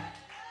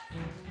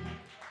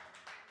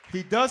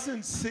 He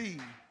doesn't see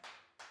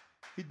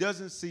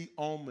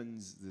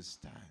almonds this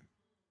time.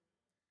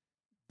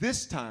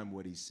 This time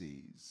what he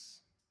sees.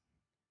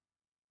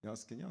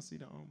 Can y'all see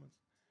the almonds?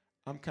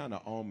 I'm kind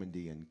of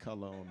almondy in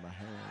color on my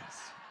hands.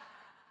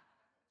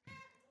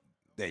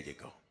 There you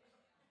go.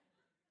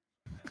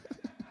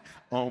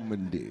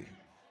 Almondy.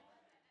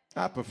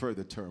 I prefer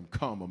the term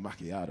caramel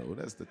macchiato.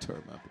 That's the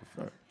term I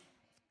prefer.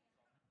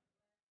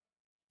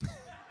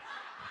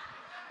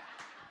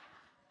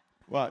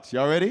 Watch.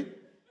 Y'all ready?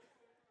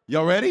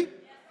 Y'all ready?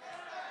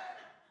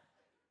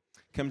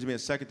 Comes to me a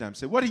second time.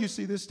 Say, what do you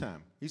see this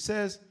time? He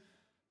says,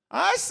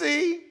 I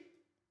see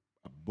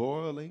a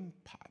boiling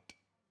pot.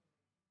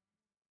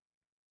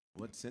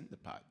 What's in the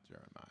pot,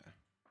 Jeremiah?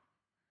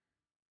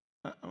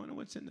 I wonder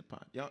what's in the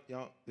pot.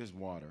 Y'all, there's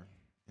water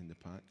in the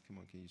pot. Come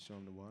on, can you show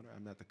them the water?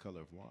 I'm not the color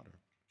of water.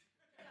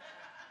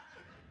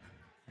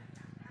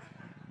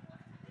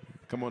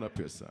 Come on up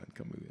here, son.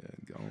 Come over here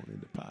and go on in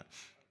the pot.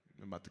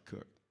 I'm about to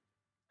cook.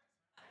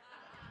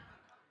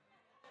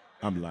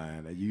 I'm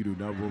lying. You do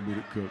not want me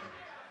to cook.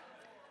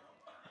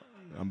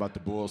 I'm about to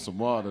boil some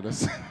water.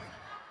 That's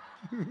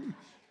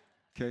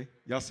okay.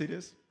 Y'all see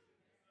this?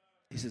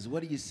 He says,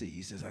 what do you see?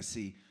 He says, I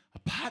see a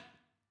pot,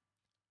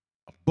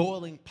 a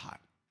boiling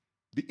pot.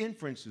 The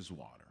inference is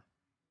water.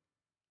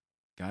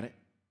 Got it?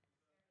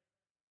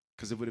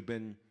 Because it would have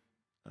been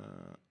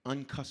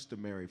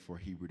uncustomary for a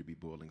Hebrew to be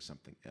boiling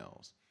something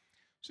else.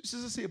 So he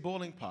says, I see a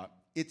boiling pot.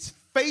 It's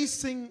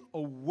facing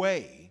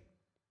away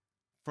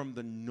from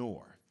the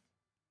north.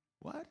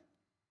 What?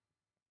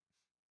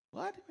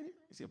 What? You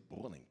see a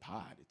boiling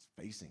pot. It's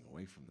facing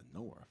away from the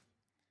north.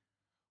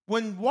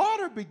 When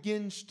water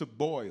begins to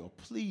boil,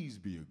 please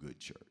be a good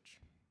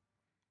church.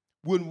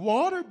 When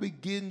water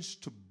begins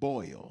to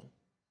boil,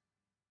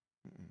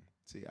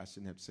 see, I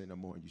shouldn't have to say no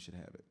more. You should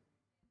have it.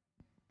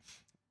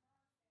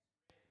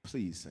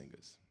 Please,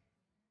 singers.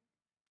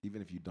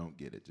 Even if you don't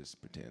get it,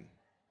 just pretend.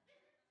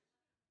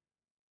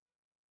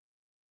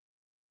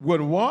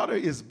 When water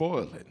is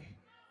boiling,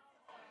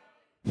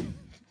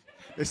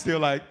 it's still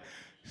like,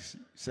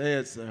 say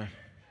it, sir.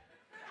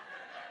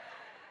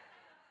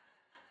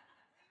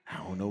 I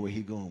don't know where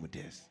he's going with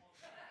this.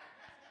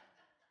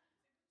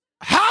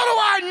 How do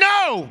I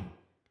know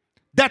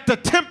that the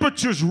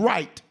temperature's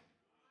right?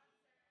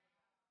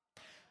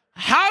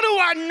 How do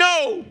I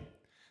know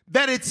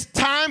that it's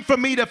time for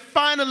me to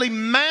finally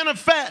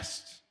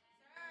manifest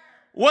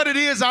what it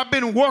is I've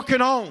been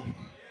working on?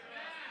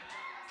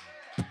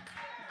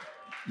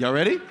 Y'all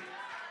ready?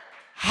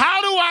 How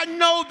do I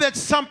know that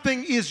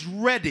something is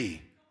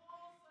ready?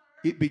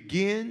 It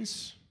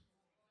begins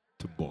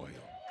to boil.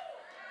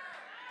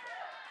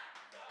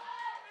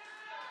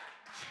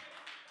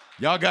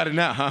 Y'all got it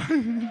now, huh?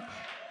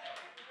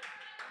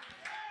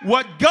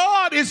 What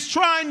God is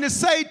trying to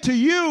say to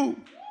you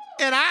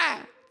and I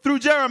through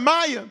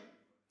Jeremiah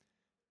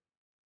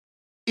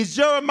is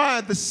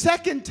Jeremiah the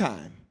second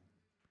time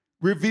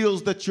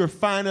reveals that you're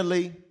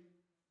finally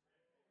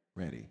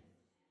ready.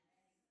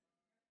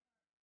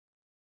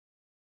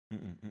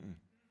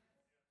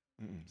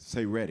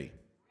 Say ready.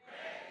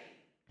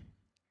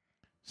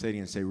 Say it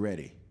again, say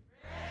ready.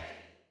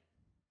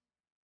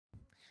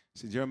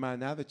 See, Jeremiah,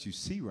 now that you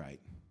see right,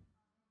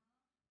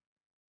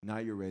 now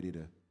you're ready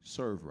to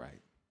serve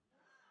right.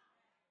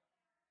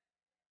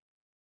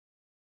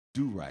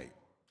 Do right.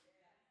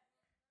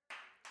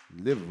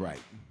 Live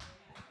right.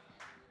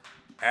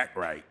 Act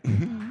right.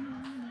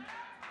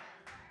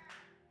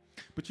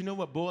 But you know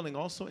what boiling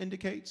also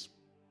indicates?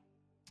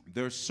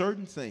 There are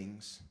certain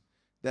things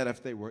that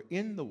if they were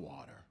in the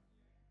water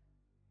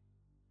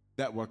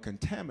that were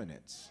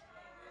contaminants,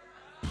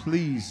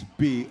 please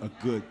be a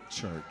good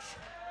church,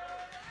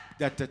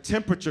 that the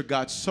temperature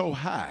got so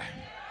high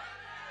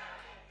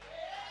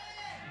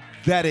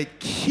that it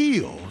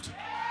killed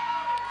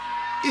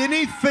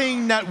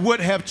anything that would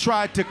have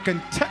tried to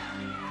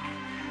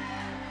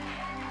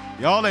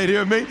Y'all ain't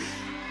hear me?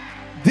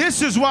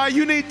 This is why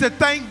you need to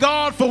thank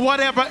God for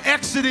whatever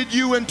exited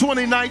you in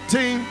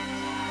 2019,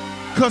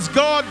 because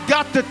God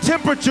got the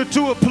temperature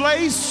to a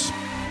place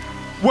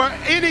where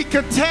any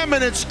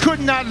contaminants could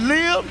not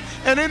live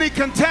and any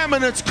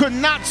contaminants could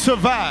not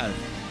survive.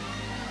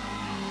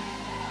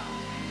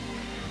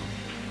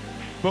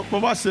 But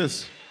watch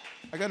this.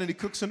 I got any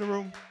cooks in the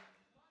room?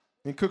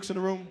 Any cooks in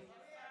the room?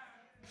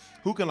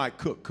 Who can like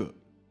cook?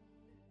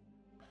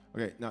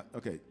 Okay, now,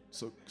 okay,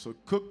 so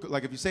cook,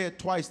 like if you say it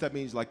twice, that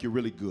means like you're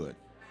really good.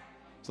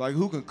 It's like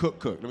who can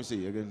cook? Let me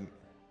see.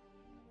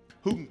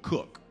 Who can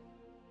cook?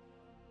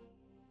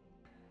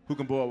 Who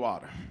can boil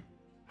water?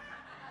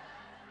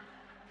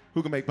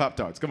 Who can make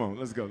Pop-Tarts? Come on,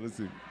 let's go. Let's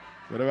see.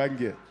 Whatever I can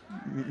get.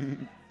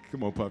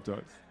 Come on,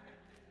 Pop-Tarts.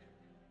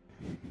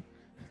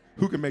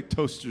 Who can make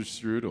toaster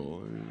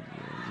strudel?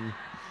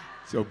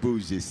 So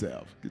booze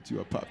yourself. Get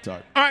you a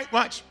Pop-Tart. All right,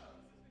 watch.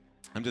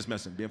 I'm just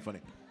messing, being funny.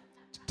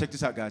 Check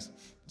this out, guys.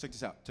 Check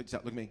this out. Look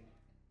at me.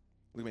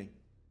 Look at me.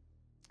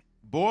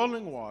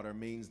 Boiling water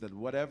means that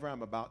whatever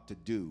I'm about to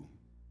do,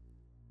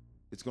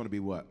 it's going to be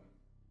what?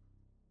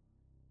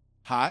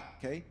 Hot,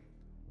 okay?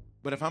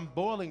 But if I'm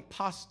boiling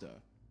pasta,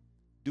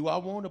 do I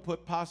want to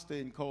put pasta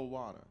in cold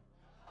water?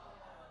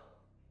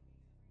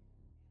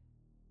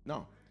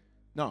 No.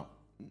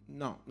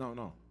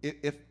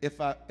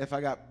 If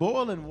I got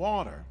boiling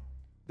water,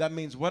 that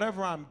means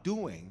whatever I'm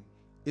doing,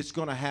 it's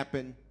going to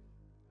happen.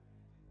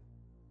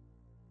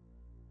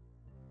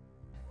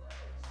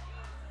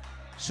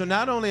 So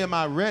not only am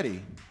I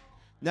ready,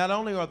 not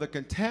only are the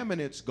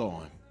contaminants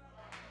gone,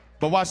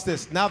 but watch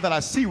this. Now that I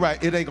see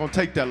right, it ain't going to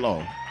take that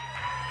long.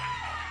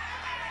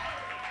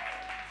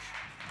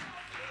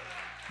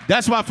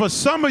 That's why for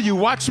some of you,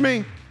 watch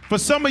me,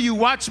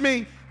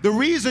 the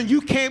reason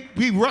you can't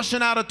be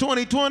rushing out of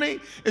 2020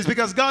 is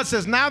because God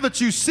says, now that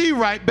you see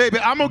right, baby,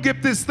 I'm going to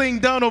get this thing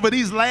done over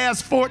these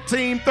last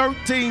 14,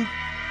 13.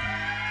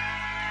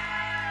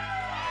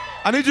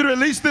 I need you to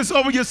release this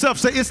over yourself.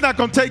 Say, it's not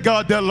going to take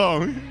God that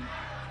long.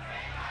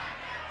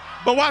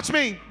 But watch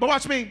me.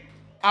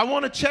 I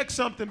want to check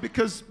something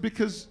because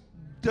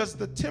does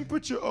the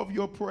temperature of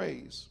your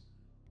praise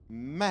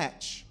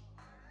match?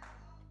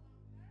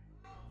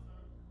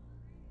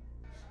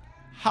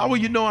 How will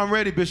you know I'm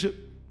ready, Bishop?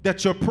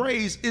 That your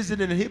praise isn't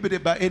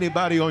inhibited by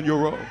anybody on your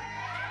row.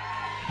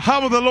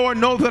 How will the Lord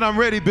know that I'm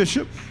ready,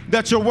 Bishop?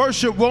 That your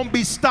worship won't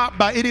be stopped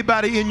by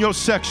anybody in your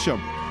section.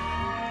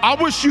 I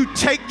wish you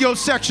take your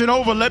section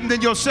over, let them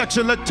in your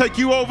section, let take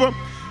you over,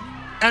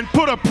 and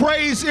put a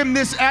praise in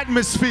this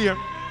atmosphere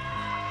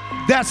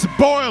that's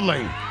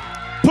boiling.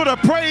 Put a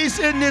praise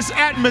in this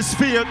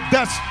atmosphere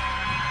that's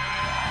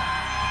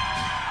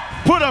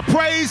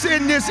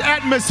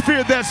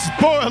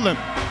boiling.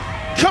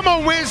 Come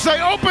on,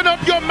 Wednesday, open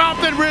up your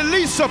mouth and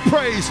release a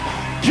praise.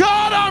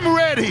 God, I'm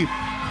ready,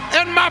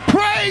 and my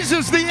praise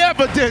is the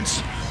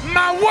evidence.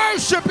 My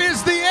worship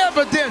is the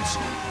evidence.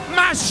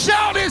 My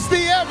shout is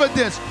the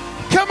evidence.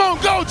 Come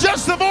on, go.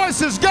 Just the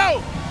voices,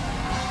 go.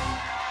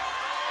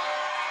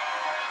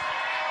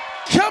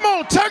 Come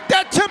on, take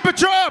that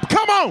temperature up.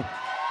 Come on.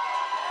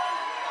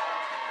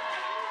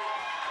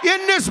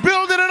 In this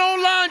building and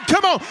online,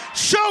 come on.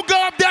 Show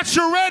God that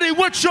you're ready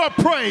with your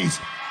praise.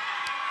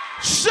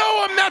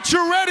 Show him that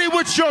you're ready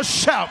with your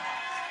shout.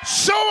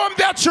 Show him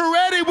that you're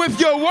ready with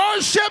your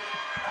worship.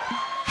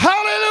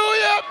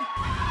 Hallelujah.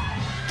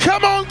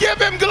 Come on,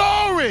 give him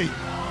glory.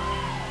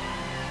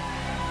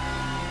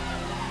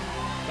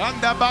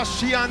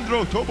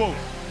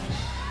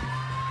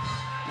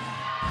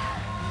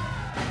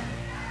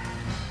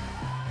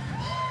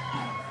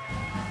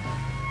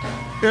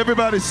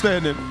 Everybody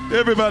standing.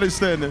 Everybody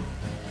standing.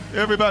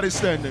 Everybody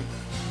standing.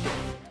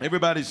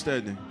 Everybody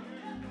standing.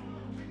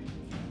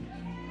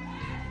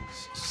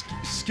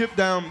 Skip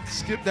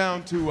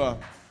down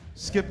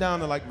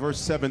to like verse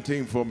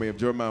 17 for me of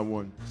Jeremiah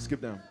 1.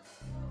 Skip down.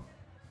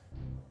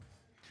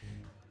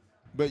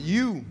 But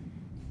you,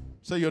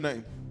 say your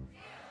name.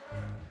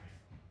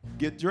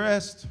 Get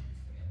dressed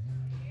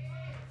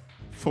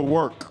for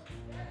work.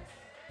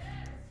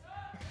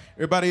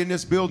 Everybody in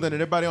this building and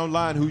everybody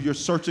online who you're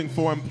searching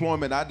for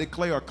employment, I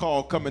declare a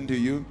call coming to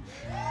you.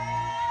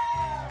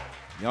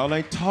 Y'all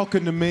ain't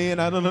talking to me,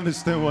 and I don't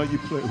understand why you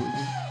play with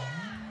me.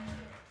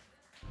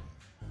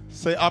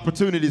 Say,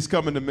 opportunities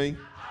coming to me.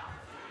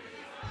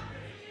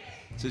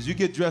 It says, you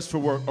get dressed for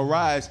work,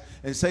 arise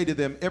and say to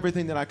them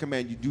everything that I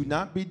command you. Do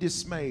not be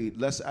dismayed,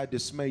 lest I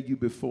dismay you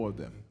before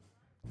them.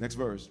 Next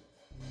verse.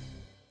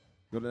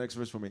 Go to the next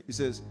verse for me. He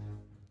says,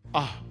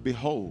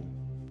 behold,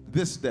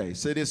 this day,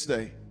 say this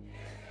day,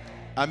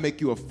 I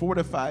make you a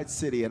fortified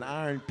city, an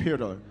iron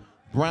pillar,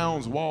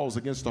 bronze walls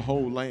against the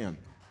whole land,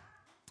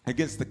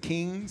 against the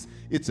kings,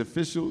 its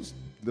officials,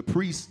 the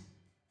priests,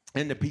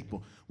 and the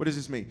people. What does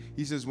this mean?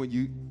 He says, when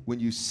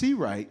you see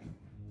right,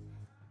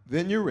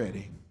 then you're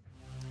ready.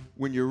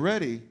 When you're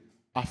ready,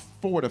 I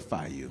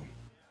fortify you.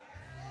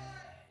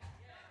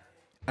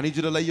 I need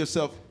you to lay your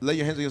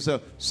hands on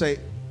yourself. Say,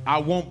 I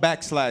won't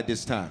backslide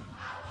this time.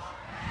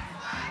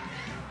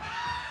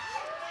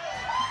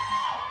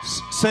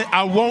 Say,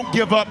 I won't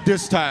give up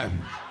this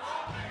time.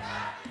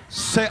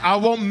 Say, I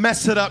won't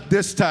mess it up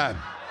this time.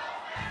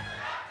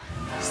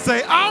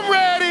 Say, I'm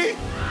ready.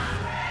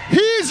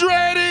 He's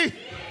ready.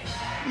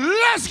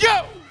 Let's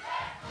go.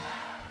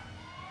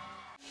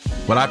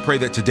 Well, I pray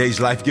that today's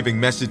life-giving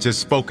message has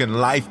spoken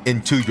life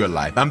into your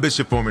life. I'm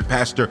Bishop Foreman,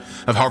 pastor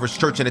of Harvest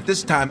Church, and at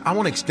this time, I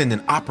want to extend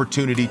an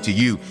opportunity to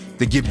you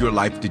to give your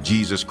life to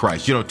Jesus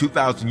Christ.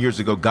 2,000 years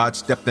ago, God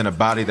stepped in a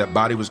body. That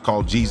body was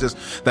called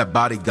Jesus. That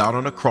body got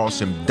on a cross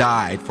and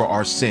died for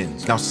our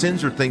sins. Now,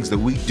 sins are things that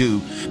we do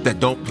that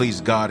don't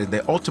please God, and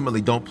they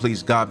ultimately don't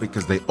please God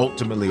because they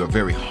ultimately are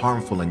very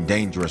harmful and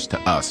dangerous to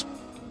us.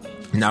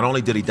 Not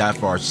only did he die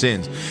for our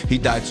sins, he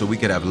died so we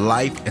could have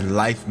life and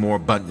life more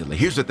abundantly.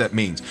 Here's what that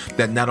means,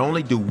 that not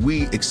only do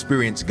we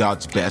experience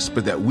God's best,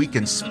 but that we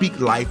can speak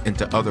life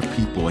into other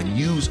people and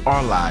use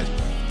our lives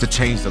to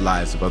change the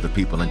lives of other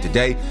people. And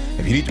today,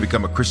 if you need to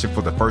become a Christian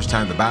for the first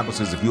time, the Bible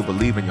says if you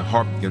believe in your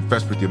heart and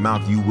confess with your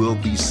mouth, you will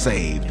be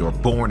saved or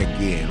born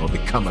again or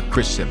become a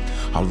Christian.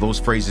 All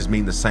those phrases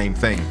mean the same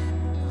thing.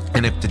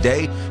 And if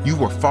today you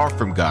were far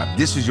from God,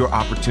 this is your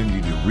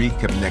opportunity to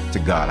reconnect to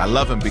God. I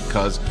love him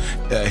because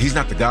he's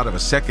not the God of a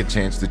second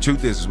chance. The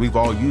truth is we've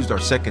all used our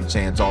second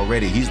chance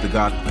already. He's the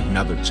God of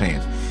another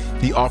chance.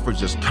 He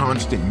offers us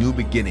constant new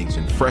beginnings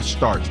and fresh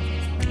starts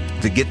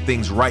to get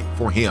things right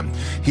for him.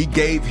 He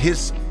gave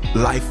his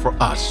life for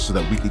us so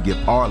that we could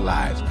give our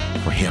lives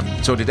for him.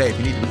 So today, if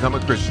you need to become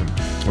a Christian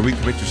or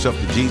recommit yourself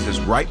to Jesus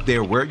right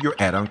there where you're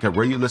at, I don't care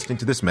where you're listening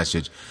to this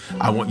message,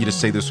 I want you to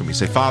say this with me.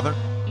 Say, Father,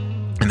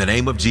 in the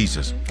name of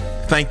Jesus,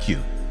 thank you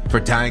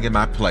for dying in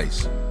my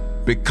place.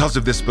 Because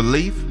of this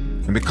belief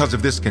and because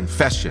of this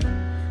confession,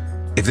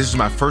 if this is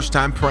my first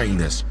time praying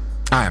this,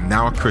 I am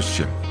now a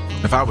Christian.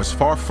 If I was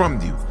far from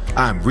you,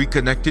 I am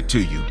reconnected to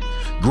you.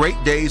 Great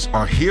days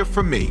are here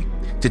for me.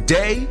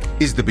 Today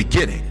is the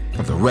beginning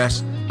of the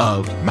rest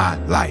of my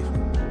life.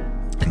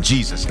 In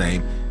Jesus'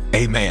 name,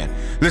 amen.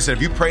 Listen,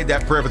 if you prayed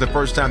that prayer for the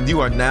first time,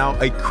 you are now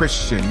a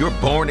Christian. You're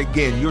born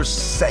again. You're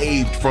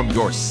saved from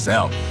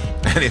yourself.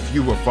 And if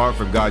you were far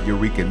from God, you're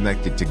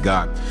reconnected to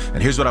God.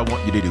 And here's what I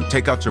want you to do.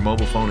 Take out your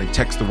mobile phone and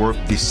text the word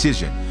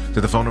decision to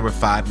the phone number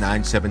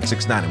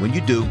 59769. And when you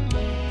do,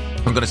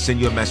 I'm going to send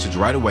you a message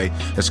right away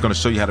that's going to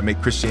show you how to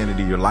make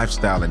Christianity your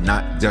lifestyle and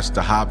not just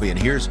a hobby. And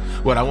here's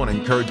what I want to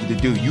encourage you to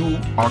do. You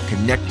are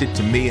connected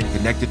to me and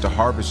connected to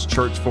Harvest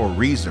Church for a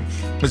reason.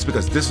 It's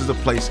because this is a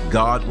place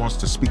God wants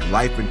to speak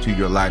life into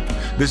your life.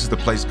 This is the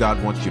place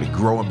God wants you to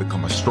grow and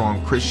become a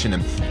strong Christian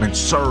and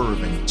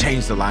serve and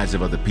change the lives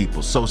of other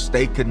people. So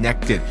stay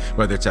connected,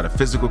 whether it's at a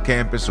physical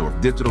campus or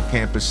a digital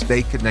campus.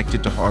 Stay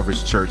connected to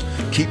Harvest Church.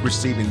 Keep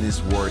receiving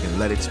this word and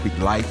let it speak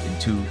life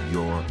into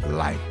your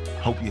life.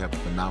 Hope you have a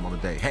phenomenal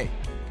day. Hey,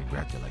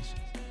 congratulations.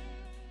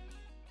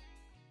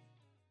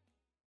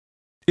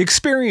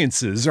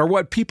 Experiences are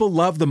what people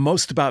love the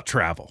most about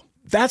travel.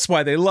 That's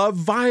why they love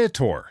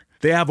Viator.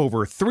 They have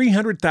over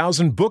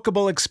 300,000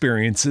 bookable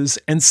experiences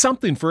and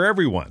something for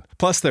everyone.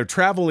 Plus, their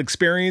travel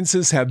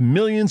experiences have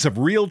millions of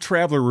real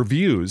traveler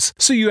reviews,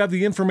 so you have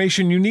the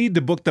information you need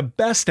to book the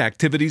best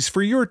activities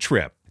for your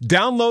trip.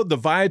 Download the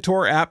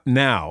Viator app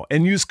now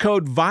and use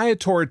code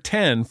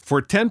Viator10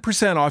 for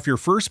 10% off your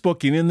first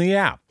booking in the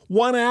app.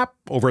 One app,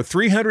 over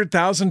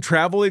 300,000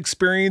 travel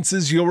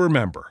experiences you'll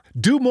remember.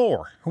 Do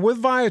more with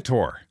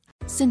Viator.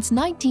 Since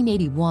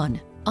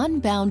 1981,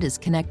 Unbound has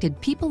connected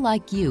people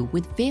like you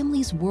with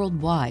families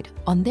worldwide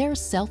on their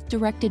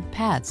self-directed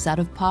paths out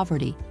of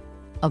poverty.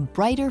 A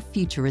brighter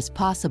future is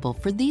possible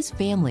for these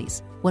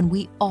families when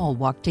we all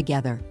walk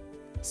together.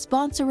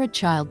 Sponsor a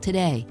child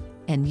today,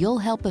 and you'll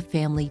help a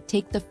family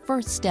take the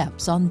first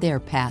steps on their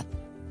path.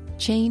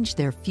 Change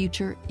their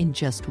future in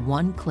just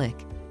one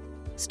click.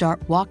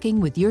 Start walking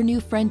with your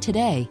new friend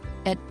today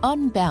at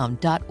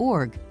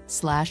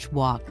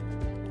unbound.org/walk.